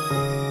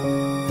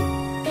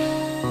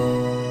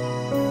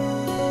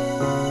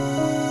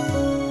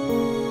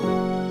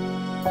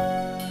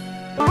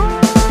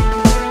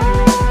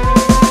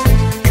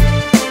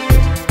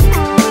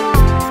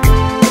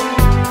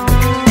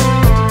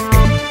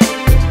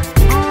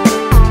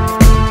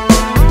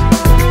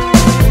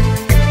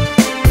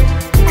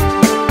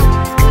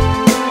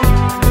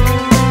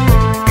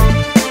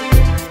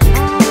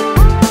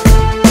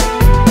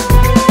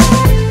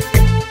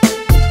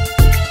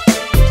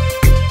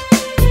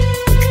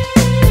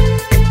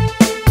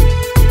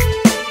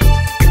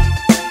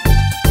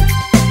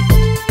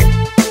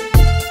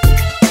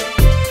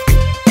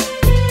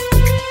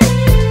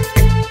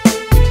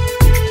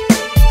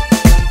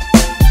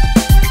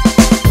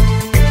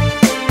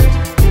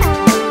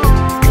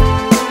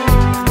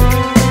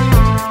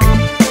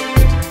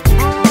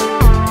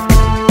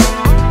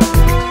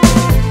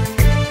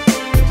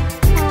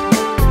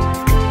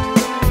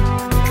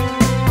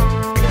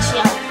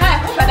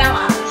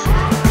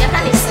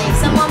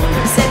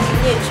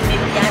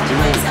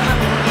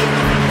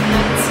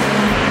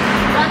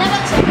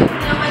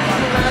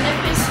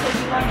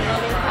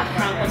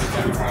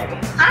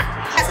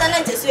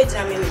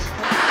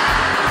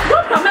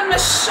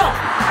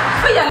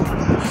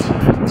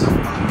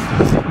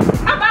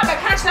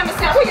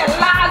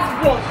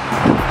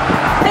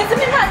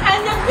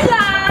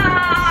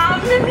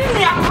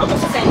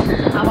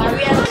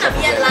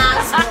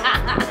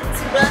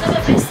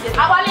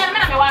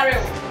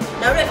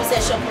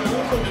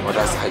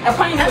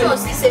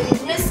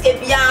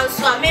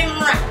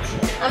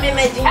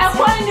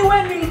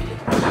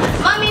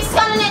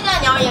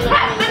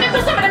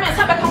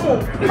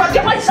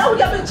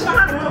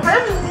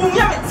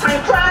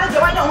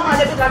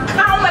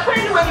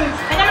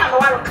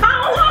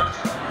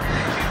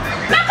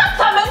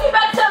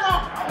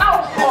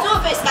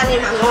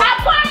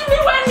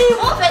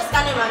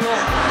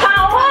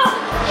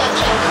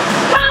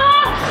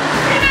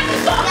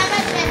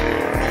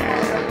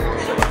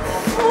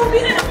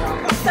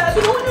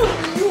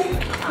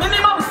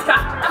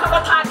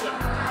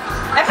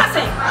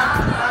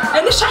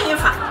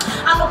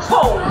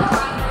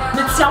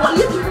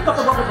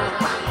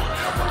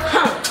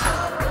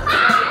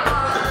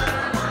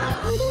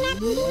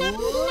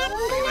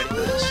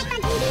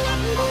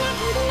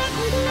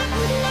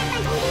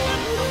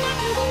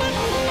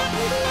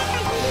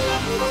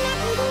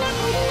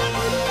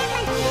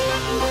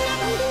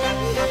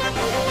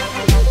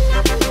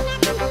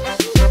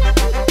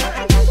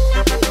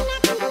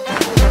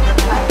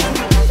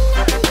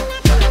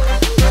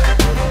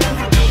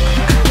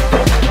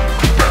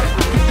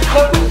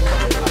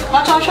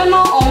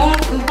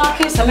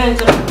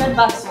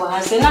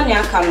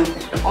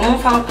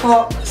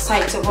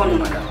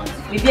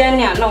 Bibia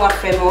ni ana wa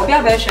frame obi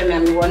aba hwe me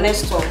me wo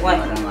next door why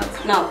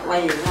now why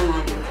you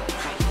mama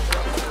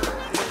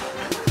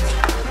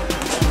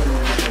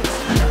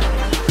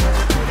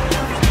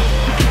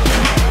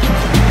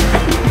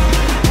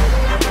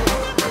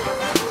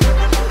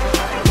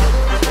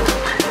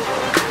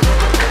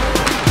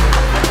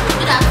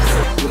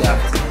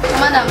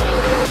Madam.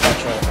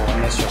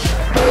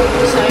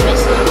 Sorry,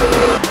 miss.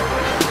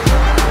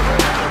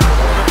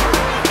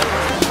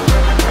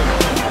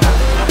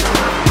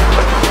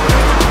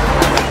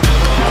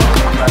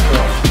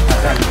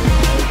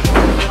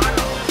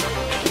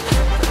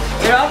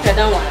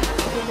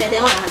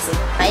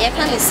 I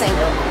can't say, I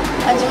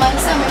do my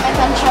son, I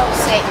can show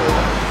say,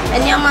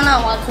 and your man, I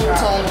walk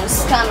into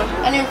scan,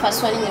 and in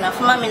first one enough,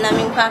 mammy, and I'm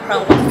in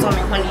background with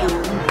Tommy Honey.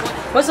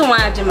 What's the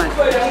one, Jemai?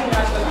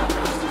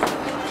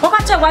 What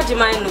catch a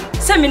Jemai?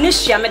 Send me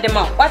Nishia,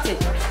 Madam. What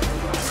it?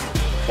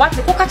 What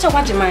the catch a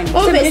Jemai?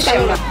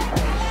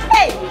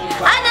 Hey,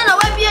 I don't know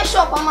where be a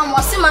shop on my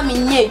Mossima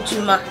near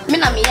Juma,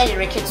 Minamia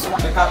Ricketts.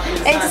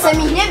 And send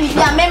me here, we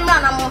are men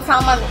run among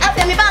farmers.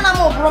 After me, Banner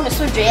more promise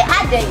to Jay,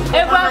 I didn't.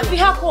 Maybe I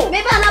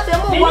have a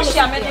more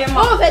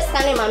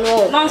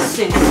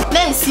nonsense.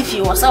 Men see if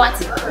you was what?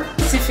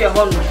 See if you're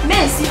home.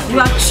 Men see you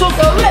are so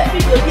good.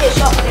 People be a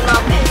shop in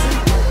our bed.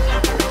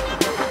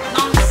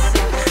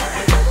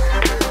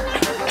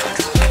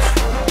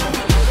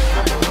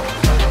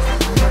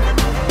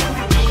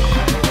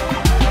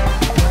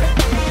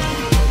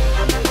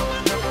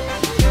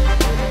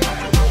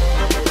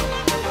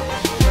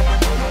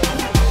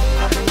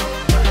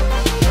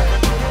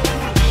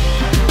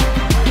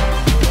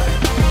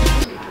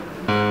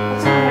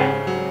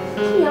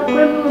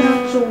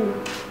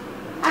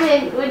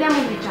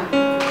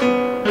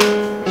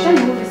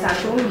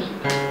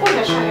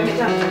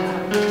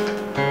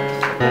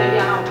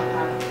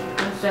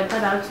 so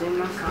better out to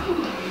my car.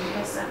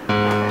 Yes, sir.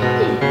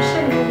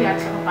 Shall we be at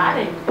your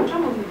body?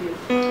 Come on with you.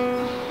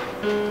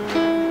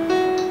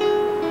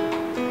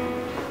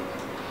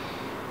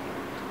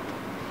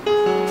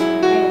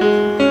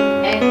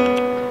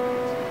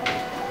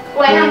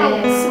 When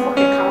I'm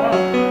smoking,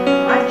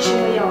 I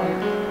chill you.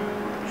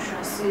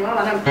 Trust me, all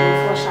of them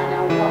for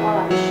shadow. All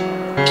of them.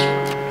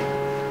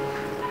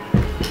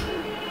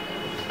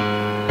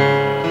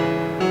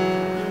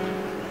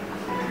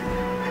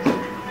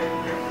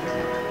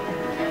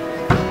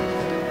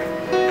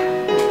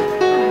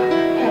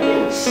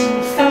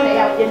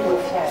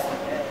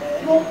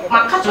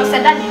 My catcher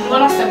said that you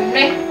want to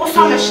make or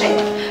some shame.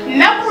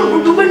 Never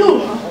would do no.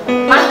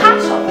 My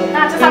catcher,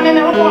 not as I may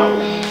never want.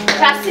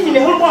 I've seen me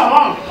home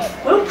on.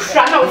 We'll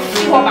try to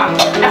see what I'm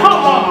at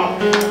home.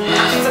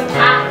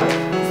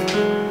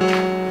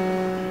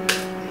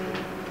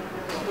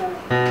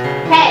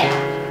 Hey,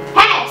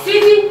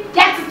 Susie,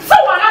 that's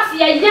someone else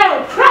here,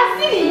 yellow,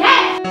 pressing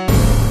here.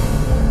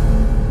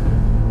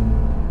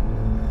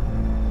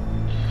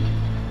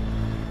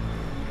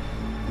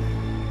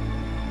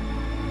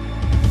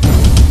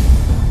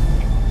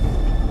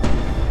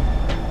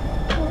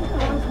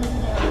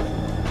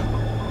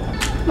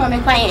 Mommy,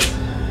 quiet.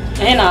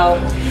 Hey now.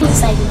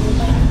 Inside the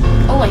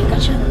oh, I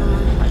got you.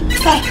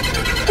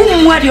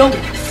 Hey, what you?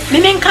 Me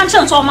mean can't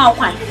tell so much.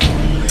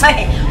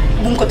 Hey,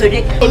 Bunko to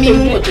dig. I mean,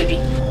 Bunko to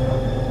dig.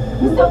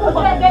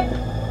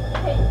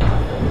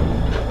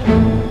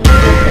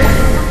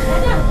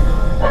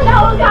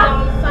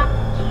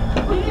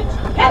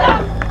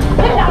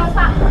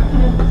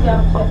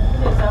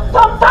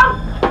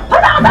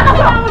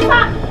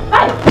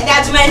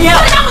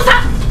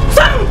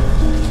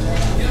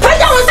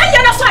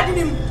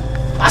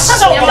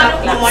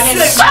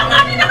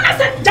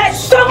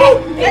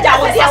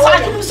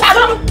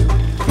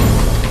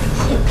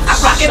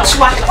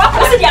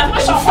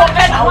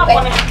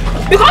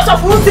 Because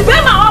of wounds, the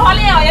baby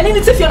I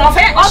need to feel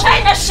unfair.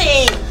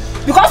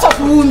 Because of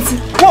wounds.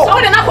 So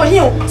when I'm not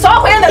you, so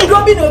when the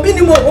drop in will be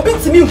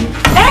to me.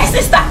 Hey,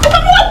 sister, come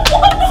on,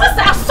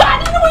 I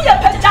didn't know your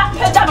pet.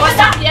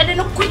 I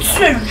didn't quit.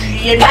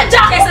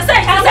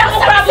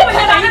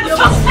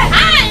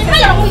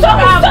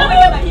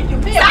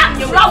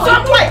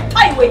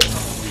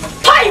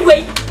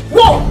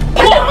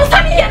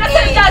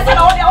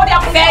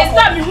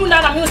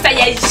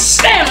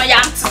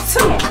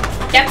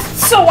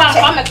 So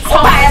I'm a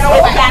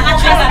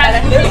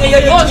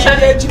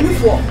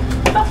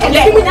and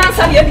let me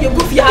answer you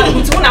goofy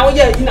habit when I was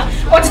here.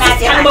 What is that?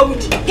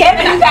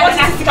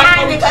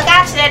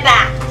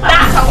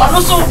 That's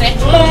also a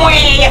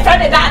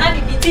friend that I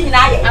did in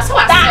I. That's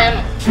what I am.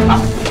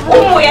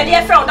 Oh, my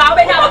dear friend, I'll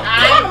be now.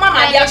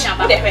 Mamma, dear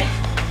champ. Hey,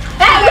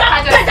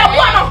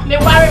 me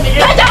worry me.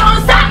 I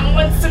don't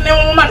want to know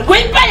woman.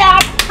 Wait,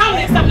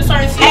 I'm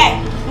sorry. Hey,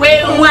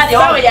 wait, what the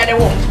other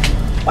one?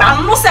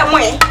 I'm not some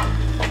way.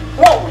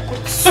 Whoa,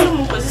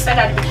 soon was said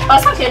that I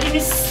was something I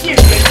didn't see.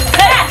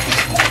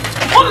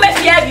 Oh,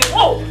 Messi,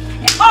 oh,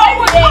 oh,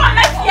 my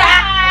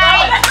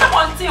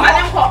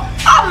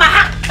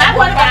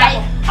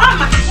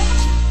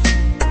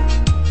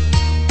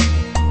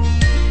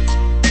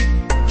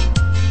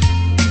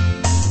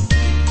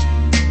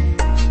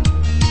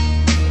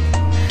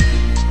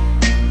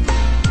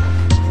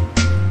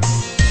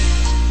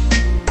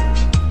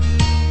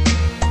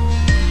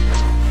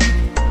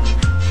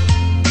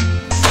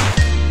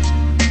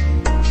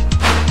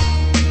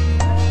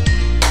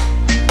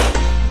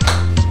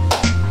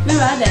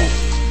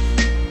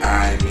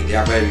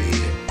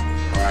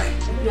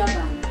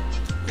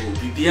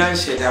Bibian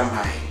shed am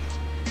high.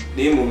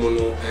 Name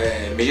Mono,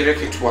 Major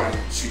Ketwan,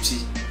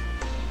 Suti.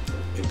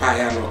 A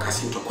pie no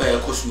casting to quite a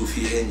cosu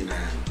fee,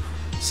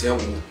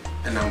 Seven,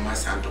 and now my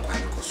son to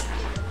quite a cosu.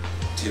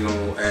 Tino,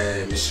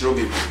 Miss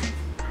Robbie,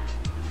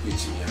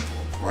 which me,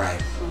 why?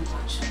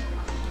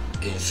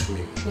 In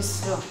swimming,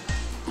 Miss Rob,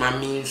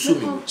 Mammy,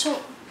 swimming.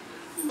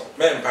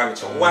 Men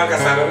Pancho, one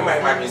Cassandra, my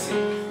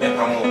magazine, men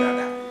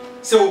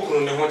Pamona. So,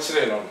 couldn't the watch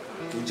it on.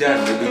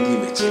 Ujaa the baby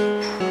match.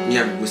 Me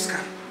and Whisker.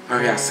 I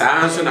have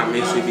sounds na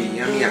me so be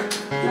yamia.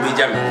 Obi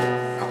jam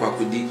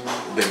akwakudi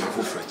be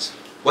mafo French.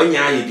 When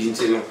ya ye bi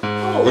nti no.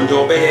 When you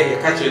obey ye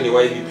catch any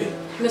way you pay.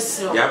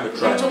 Monsieur. Ya be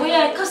try. To we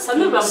I kasa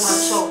me ba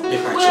mwacho. We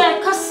I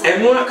kasa. E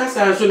mo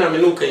akasa so na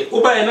me no kai.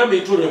 Oba ye na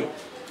me to nyom.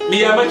 Me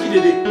ya maki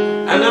dede.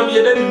 Anam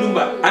ye dade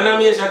lumba. Anam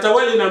ye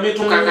shatawale na me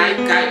to kai.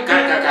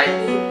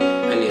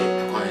 Ani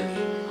akwani.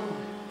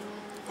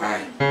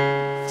 Why?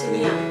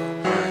 Tinia.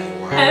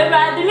 Why?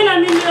 Everybody me na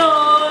me no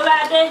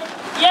bade.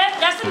 Yeah,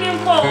 that's me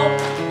ko.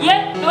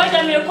 Yeah, no way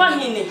me ko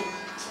hini.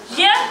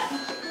 Yeah.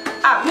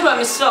 Ah, me ba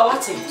me so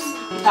what is?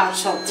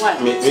 Patcho. Why?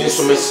 Me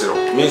so me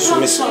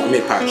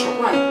patcho.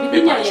 Why?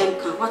 Bibi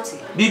yanka what?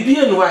 Bibi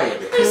en why?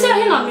 Me say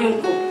hina me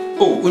ko.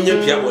 Oh, unya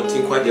pia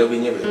wontin kwa dia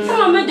obenye be.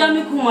 Mama me da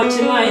me ku mo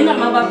chima, ina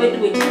ma ba bedu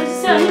we.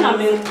 Say hina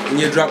me ko.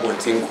 Unya drag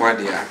wontin kwa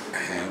dia,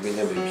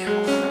 obenye be bia.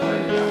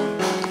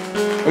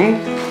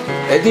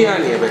 Edi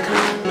ani e be kan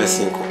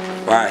besinko.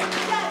 Why?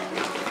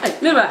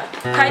 Mira,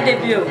 kai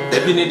debut.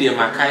 Debi ni dia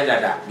ma kai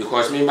dada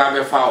because me ba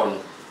be fa on.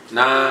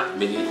 Na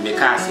me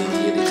car say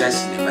the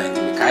just in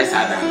the me car is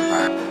ada na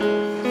ba.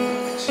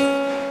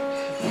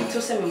 To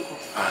say me ko.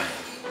 Ah.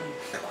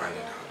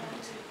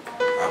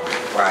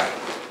 Why?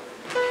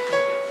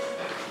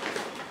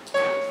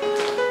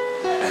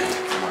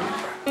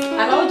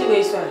 I know the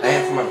way so.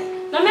 For mommy.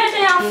 No me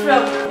say am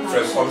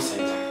From home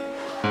center.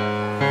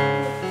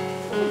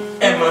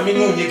 Mommy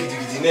no nye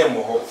gidi na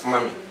mo ho for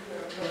mommy.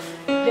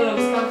 They don't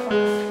stand for.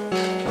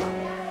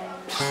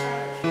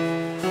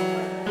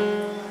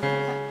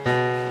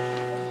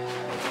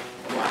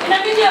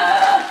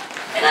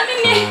 Ina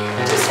mini.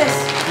 Jesus.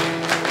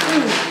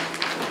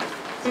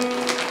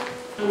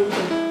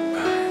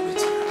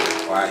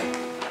 Why?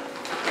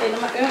 Ina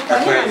makanya.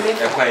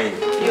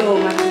 Yo,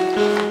 mati.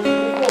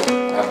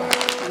 Baba.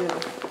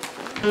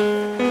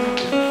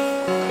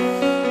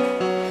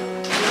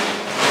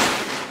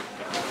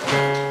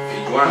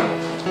 Juan,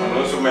 ono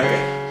so mehe.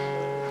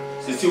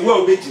 Sisi wo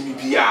obejimi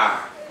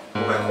bia,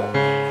 wo beko.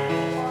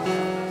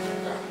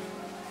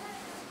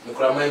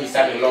 Nukura ma mi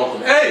sabe lock.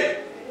 Hey!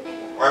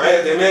 Wa me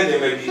de me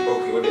bi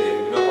okay, o de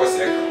me ko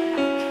seka.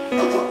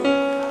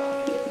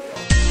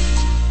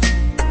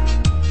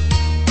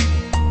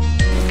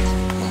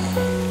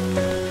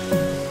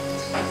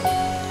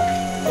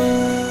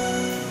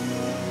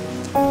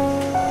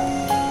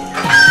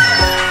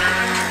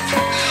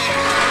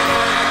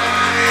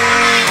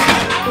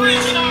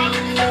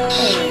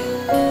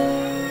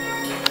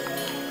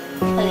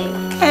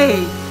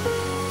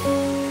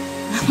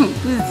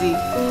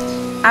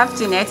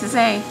 After to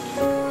say,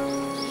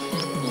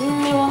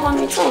 me want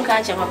me to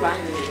catch a papa.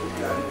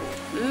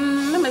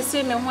 Let me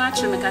say, me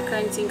watch me can't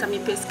come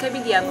in pesca be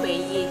the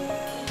aquay.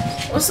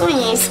 Also,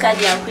 yes,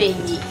 Caddy aquay.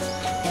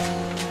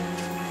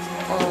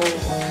 Oh,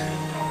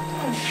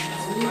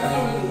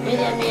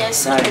 maybe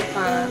sorry,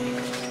 pa.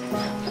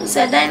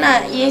 Said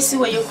Dinah, yes,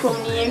 where you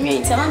chrome near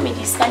me, tell me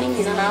this scanning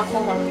is an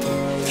alcohol.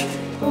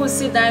 Who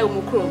said I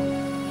will chrome?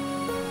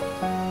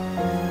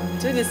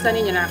 To this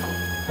scanning in alcohol.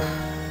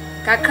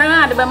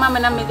 Kakara de mama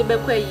na me de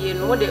bekwa yie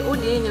no de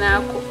odi nyina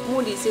akọ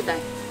mu di si dan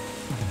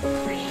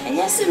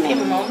enya se me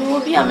mma me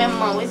obi a me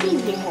mma we bi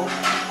ndi ho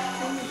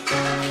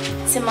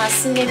se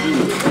masine bi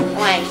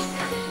why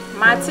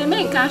mate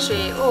me nka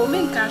hwe o me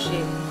nka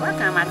hwe wa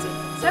ka mate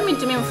se me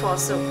ntimi mfo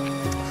so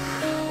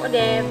o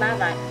de bye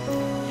bye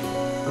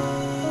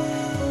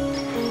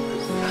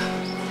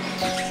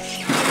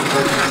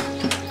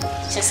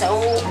chesa o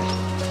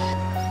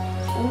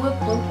we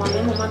pon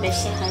me mama be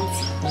she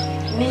hanti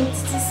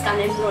Minty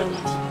scanning brony.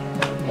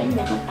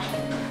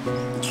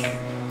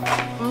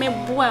 Me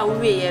boa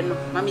we no,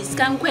 mama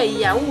scan kwa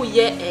ya wo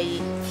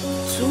ye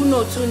two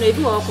no e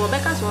bi wo ko be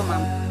ka so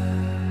mam.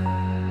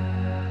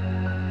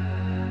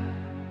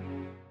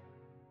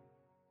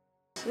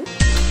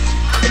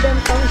 Dem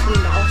kan fi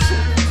na o si.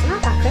 Na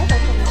ka kre ka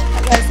ko.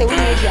 Ya se wo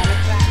ye dia na.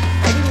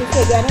 Adi mi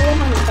se dia na wo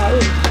ma ka e.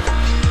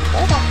 Ka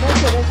ka ko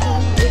re ko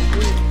na e.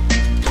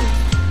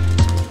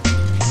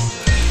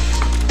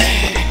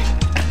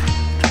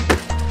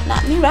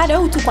 Me rather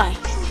who to quine.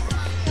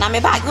 Now me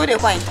bag go de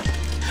quine.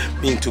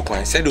 Me to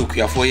quine said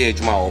okay for ye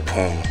juma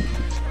opon.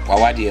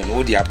 Wawadi and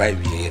odi abai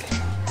we.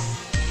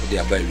 Odi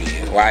abai we.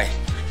 Why?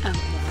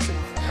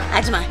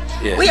 Ajma.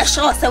 Yes. We are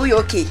sure say we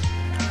okay.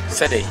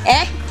 Say they.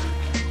 Eh?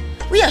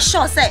 We are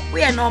sure say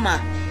we are normal.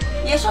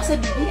 We are sure say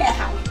we are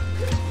how.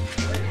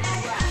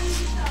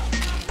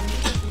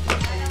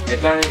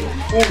 Headline.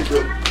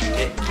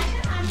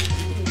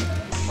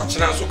 Watch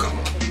now so come.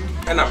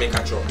 And I make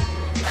a job.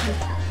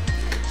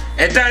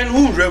 A dine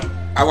who room,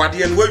 our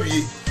dear and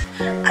wavy.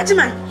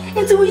 Ajima,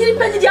 into we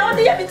depend on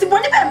the empty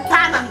money and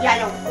pan and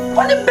Dion.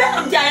 What the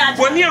bell of Dion?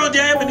 When you're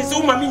there, and it's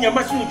all my mean, you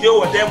must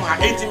go with them. I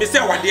ain't me say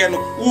what dear,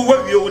 who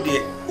were you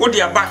there? What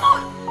dear back?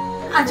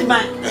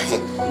 Ajima,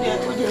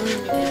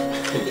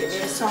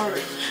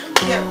 sorry.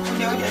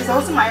 It's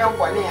also my own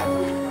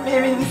bonnet.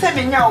 Maybe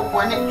 7 year old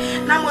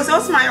bonnet. Now was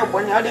also my own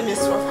bonnet, the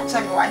mistress of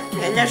check wife,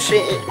 and your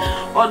shade,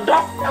 or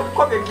dog,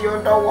 copy your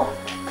door.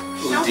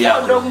 Oh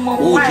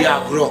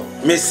dear, bro.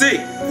 Me say,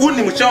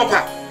 Unim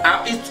Chopper,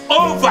 it's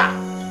over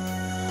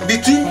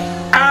between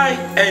I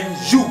and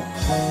you.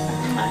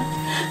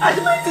 I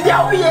demand to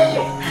go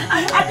here.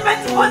 I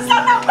demand to put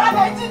some of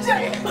my teacher.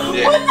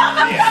 Put some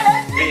of my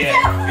teacher.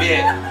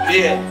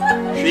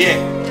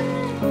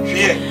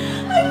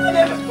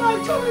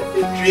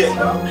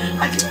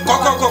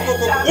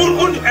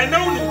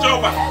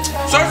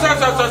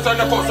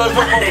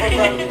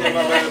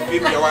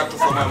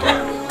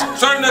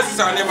 So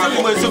necessary, man.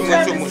 So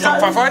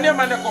Pafania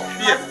man,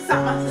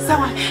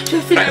 someone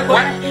should feel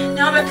like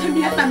now I can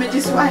be at my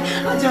this why.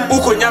 Who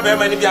could never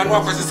many be an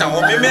officer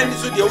or be men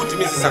to the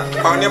ultimate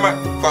Panema,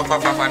 Papa,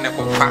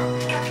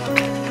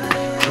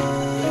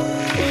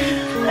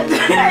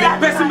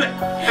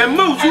 and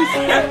Moses,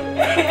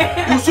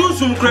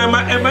 Grandma,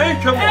 and my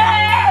trouble.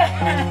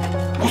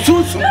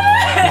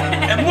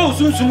 And most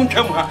soon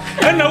come her.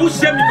 And I will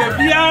send me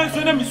the answer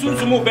and soon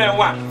to move by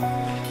one.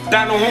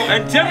 Dan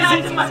and tell me.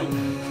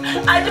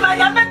 I do my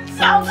number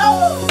so.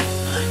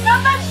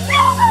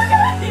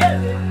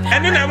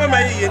 And then mama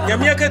ye,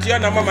 Yamia to your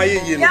mama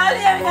ye.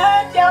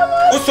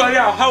 Oh, sorry,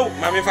 how,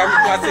 Mammy family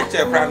plastic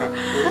chair prana.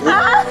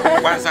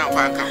 Once I'm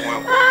back, come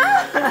on.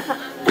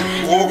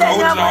 Walk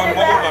out now,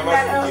 mama.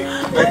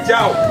 But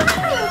Joe.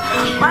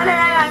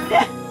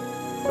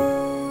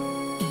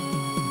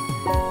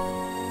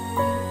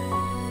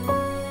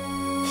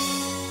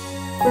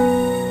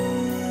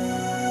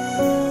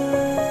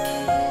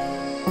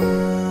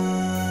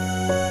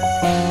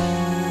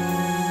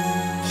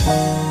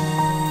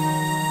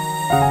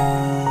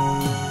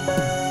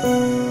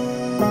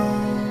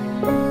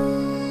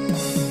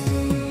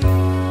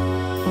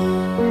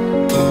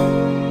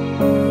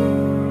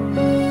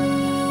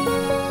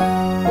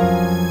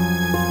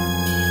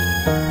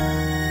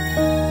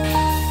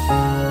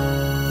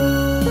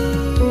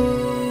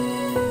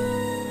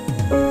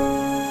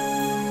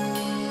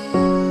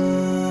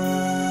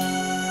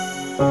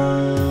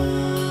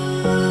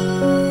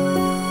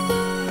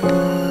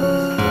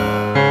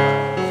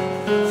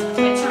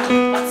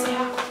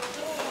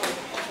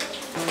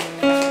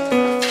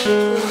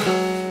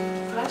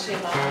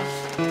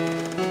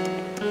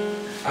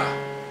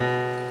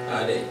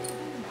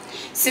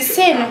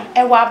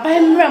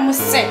 Waban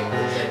Ramusen,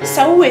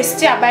 so we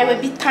still by will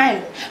be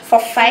time for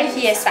 5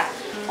 years.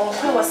 Or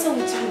who was so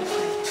time.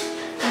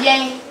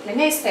 Yea, the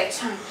next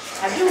time,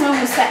 I do know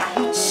who said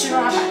I'm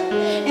sure.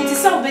 It is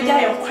so big, I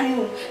am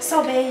crying,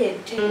 so bad,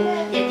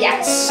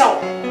 yet so.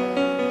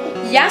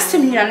 Yes, to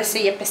me, and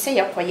say a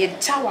Pesaya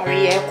quiet tower,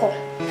 me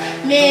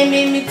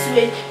to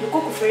it, you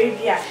cook for a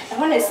beer,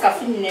 and when it's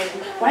caffeine,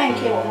 wine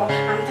came over,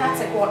 and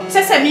that's a quart.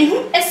 Says I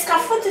mean, a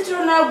scaffolded to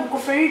now, go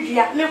for a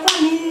beer, make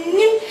one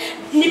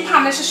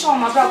Nippon show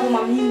my brother,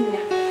 Mamma.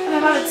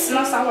 And it's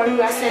not our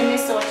you are saying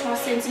this or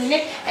something,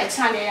 a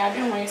China, I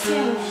don't want to say,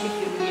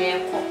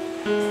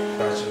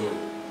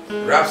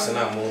 Raps and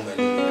a moment,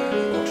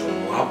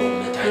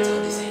 the title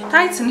of the same.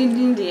 Titan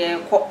in the air,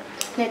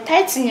 the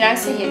Titan, I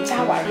say, in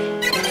Tower.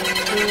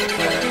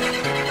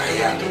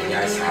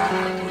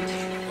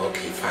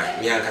 Okay,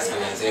 fine. Me and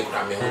Cassandra say,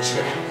 "Cram your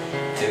chair."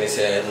 Then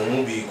say,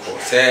 "Movie call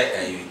say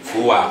a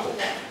full apple."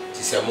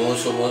 She said, "More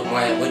so what?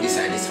 Why? What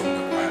decided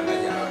some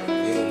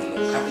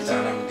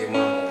capital and the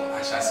mom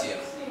Ashasian.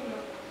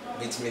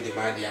 Meet me the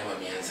my dear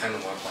mommy and son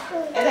of my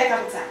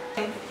capital.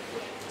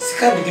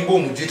 Sika be the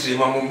bomb due to the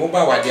mamma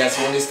mobile while they are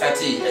only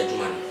starting a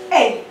woman.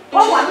 Eh,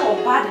 one or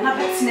bad and a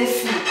bit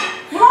sniffy.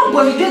 No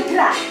one did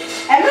that.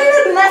 And we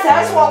do not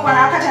have to walk on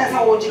our catch as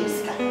our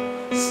Jessica.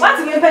 What's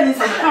the weapon?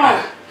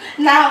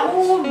 Now,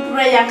 oh,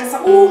 Brian,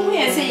 oh, we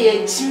say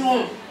a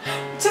Jim.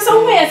 Just a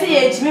way I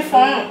say a Jimmy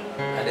phone.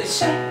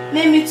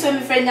 Name me to me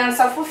friend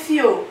answer for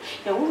few.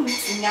 The woman to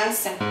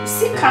Yansen.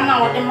 Sika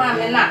now the man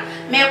and now.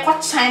 May I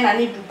quite China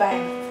need to buy.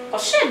 Or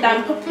share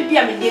down Poppy be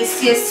a media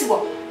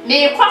CSO.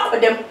 May you quack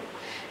with them.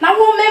 Now,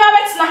 who may I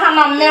bet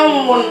Nahana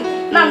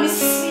Melon? Now, Miss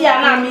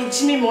Sia, now me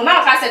Jimmy Moon.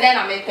 Now, I said, then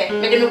I make it.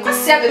 But they could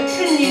see a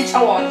pretty inch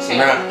I want.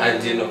 I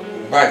did not.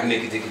 Bad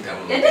negative. The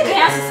end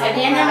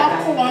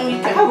of the one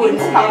with the wood.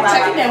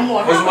 Checking them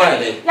more. What's my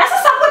name? That's a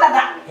sample of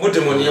that. What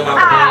the money am I?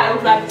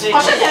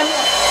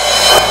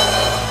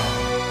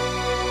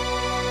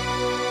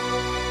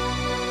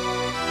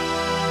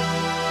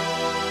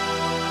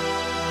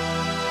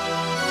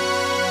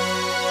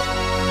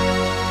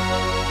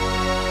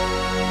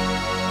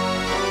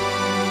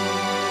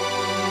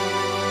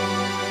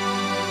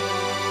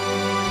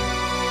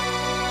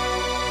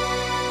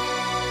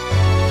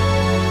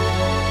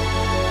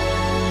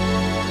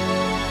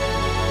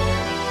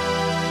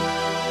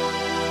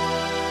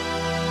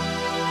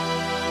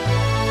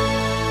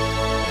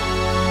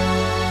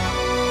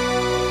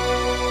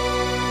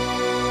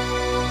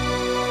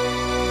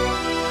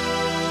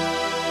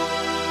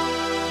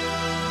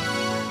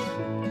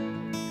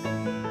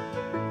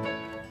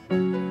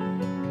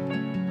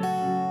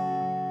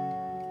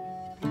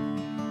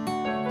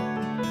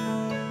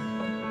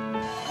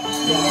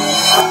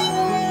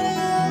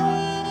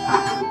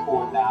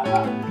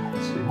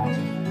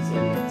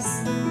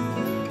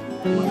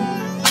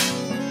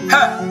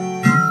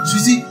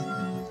 Susie.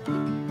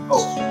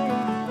 Oh.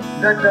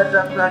 That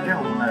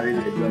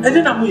and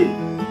then I'm with.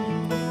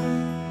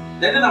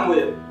 Then I'm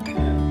with.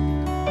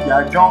 You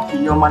are drunk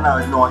in your manner,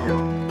 I know him.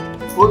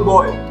 Good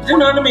boy. You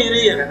know me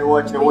here. And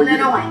watch the way you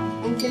know.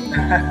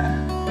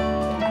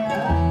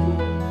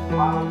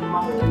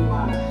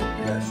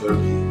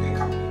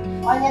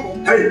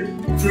 Hey,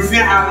 Susie,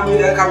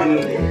 I'm coming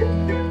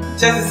in.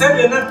 Just said,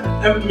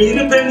 me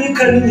the penny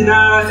can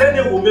send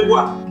you with me.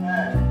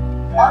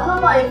 Oh, no,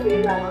 no, if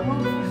you're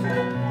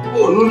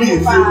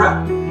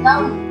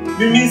now,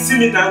 me see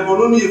me down,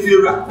 only if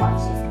you're right.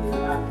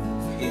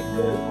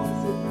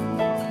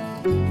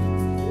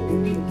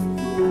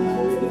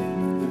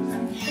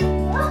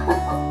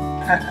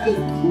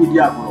 Good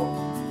Yago.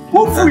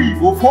 Go free,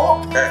 go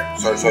for.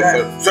 So.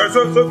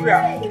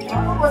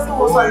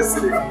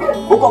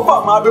 Go for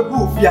my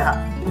booth, yeah.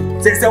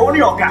 Says only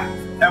your cat.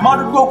 A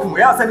mother go from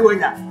where I said, when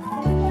ya.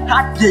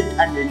 that gate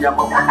and the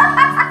yama.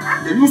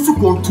 They used to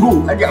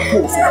control and their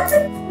post.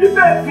 If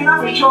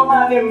I show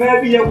man,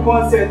 maybe a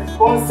concept.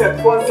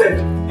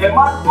 A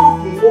man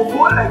talking or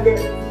one again.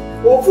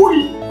 Or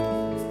fully.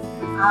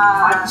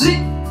 Ah,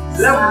 gee.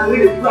 Let me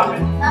read it.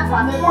 That's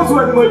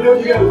what I'm going to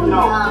do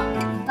now.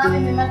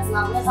 Let's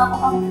have a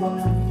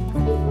problem.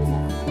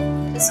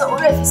 So,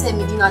 what if you say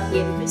me do not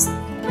hear the person?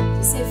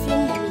 You say,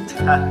 Finn,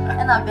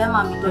 and I bear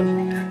my me.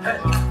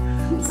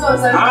 So,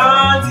 sorry.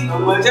 Auntie,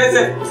 I'm just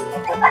saying.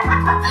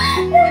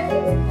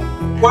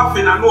 What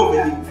can I know?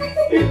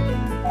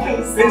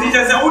 And he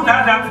just said, oh,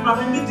 that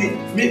I'm meeting.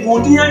 Me, oh,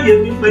 dear,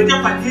 you may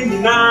jump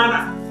again.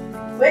 Nana.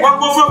 What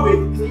goes away?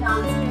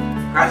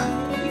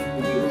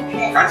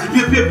 Catch it,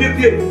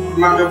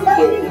 now,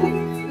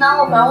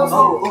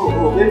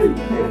 oh, baby.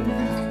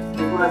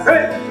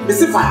 Hey,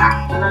 Mr. Fire.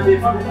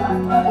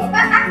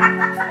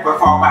 But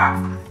for back.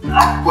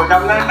 But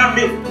I'm not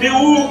me. Me,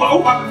 oh,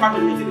 what the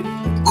family meeting.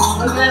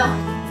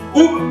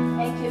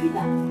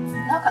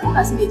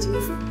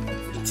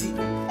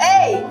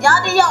 Hey,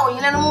 Yadi Yaw,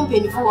 you know,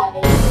 penny for one.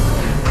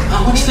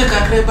 I want to take a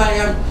crab by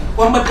him.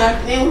 One but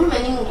that name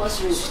remaining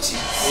was rich.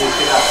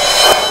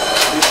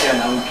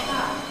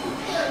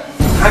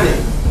 Honey,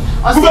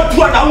 I was about to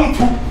announce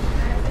you.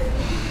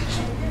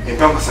 A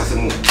dog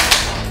assassin.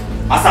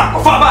 Asa,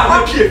 of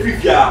our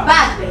PF,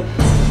 bad.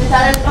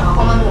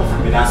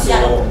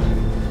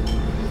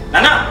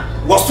 Nana,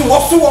 was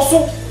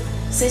so.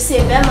 Say,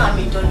 Bema,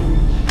 me don't.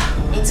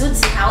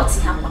 It's how to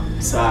happen.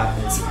 Sir,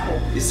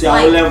 it's your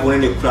level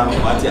when you cram.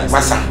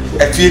 Massa,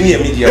 at you near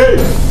media.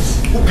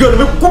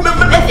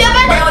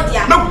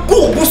 No, go,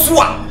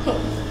 Buswa.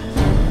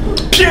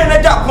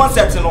 Piano that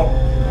concept, you know.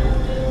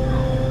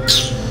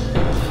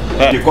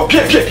 You got P,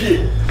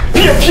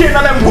 and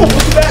I'm going to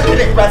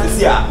the classes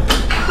here.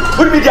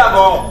 Put me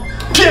down,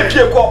 P,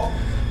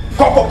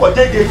 Coco,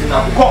 Jagate, and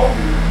I'm called.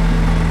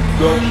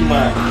 Don't you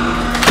mind?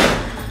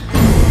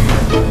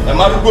 A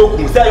man who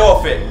goes, say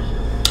off it.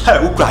 Hey,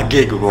 who got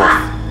gig roll?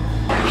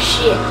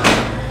 Shit.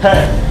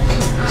 Hey,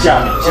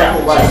 Jammy,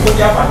 put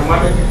your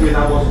money between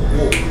our walk.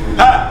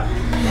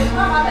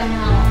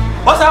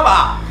 What's up?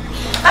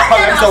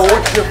 I'm so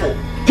old.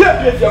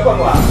 If you're going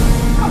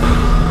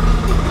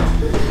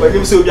when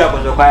you see up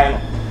on the fire,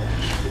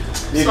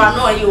 you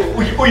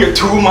know you're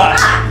too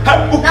much.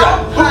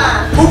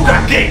 Who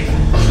got gig?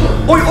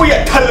 Oh,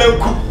 you're telling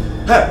cook.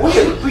 Oh,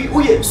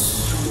 you're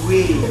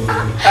sweet.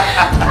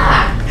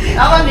 I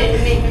want to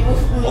make me move.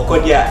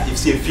 Okodia,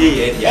 if you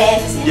fear,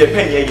 you're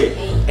penny,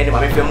 and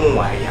my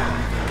family.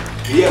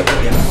 Yeah,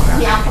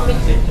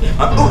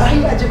 oh, I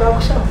had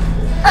about some.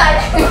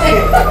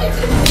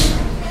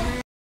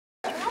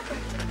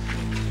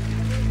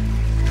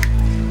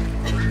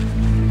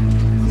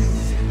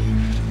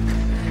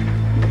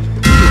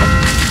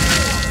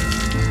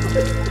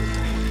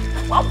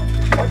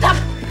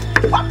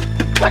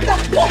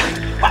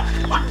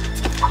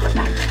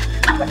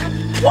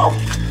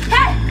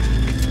 Hey!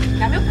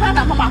 Now, you plan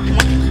mama,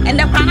 and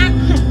the plan.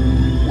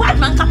 What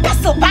man can pass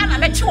so bad? I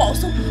met you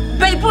also.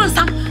 Baby,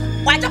 some.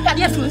 Why don't you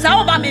have to say,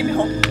 oh, baby,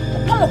 home?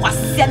 Come on,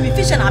 send me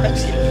fish and I bet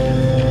you.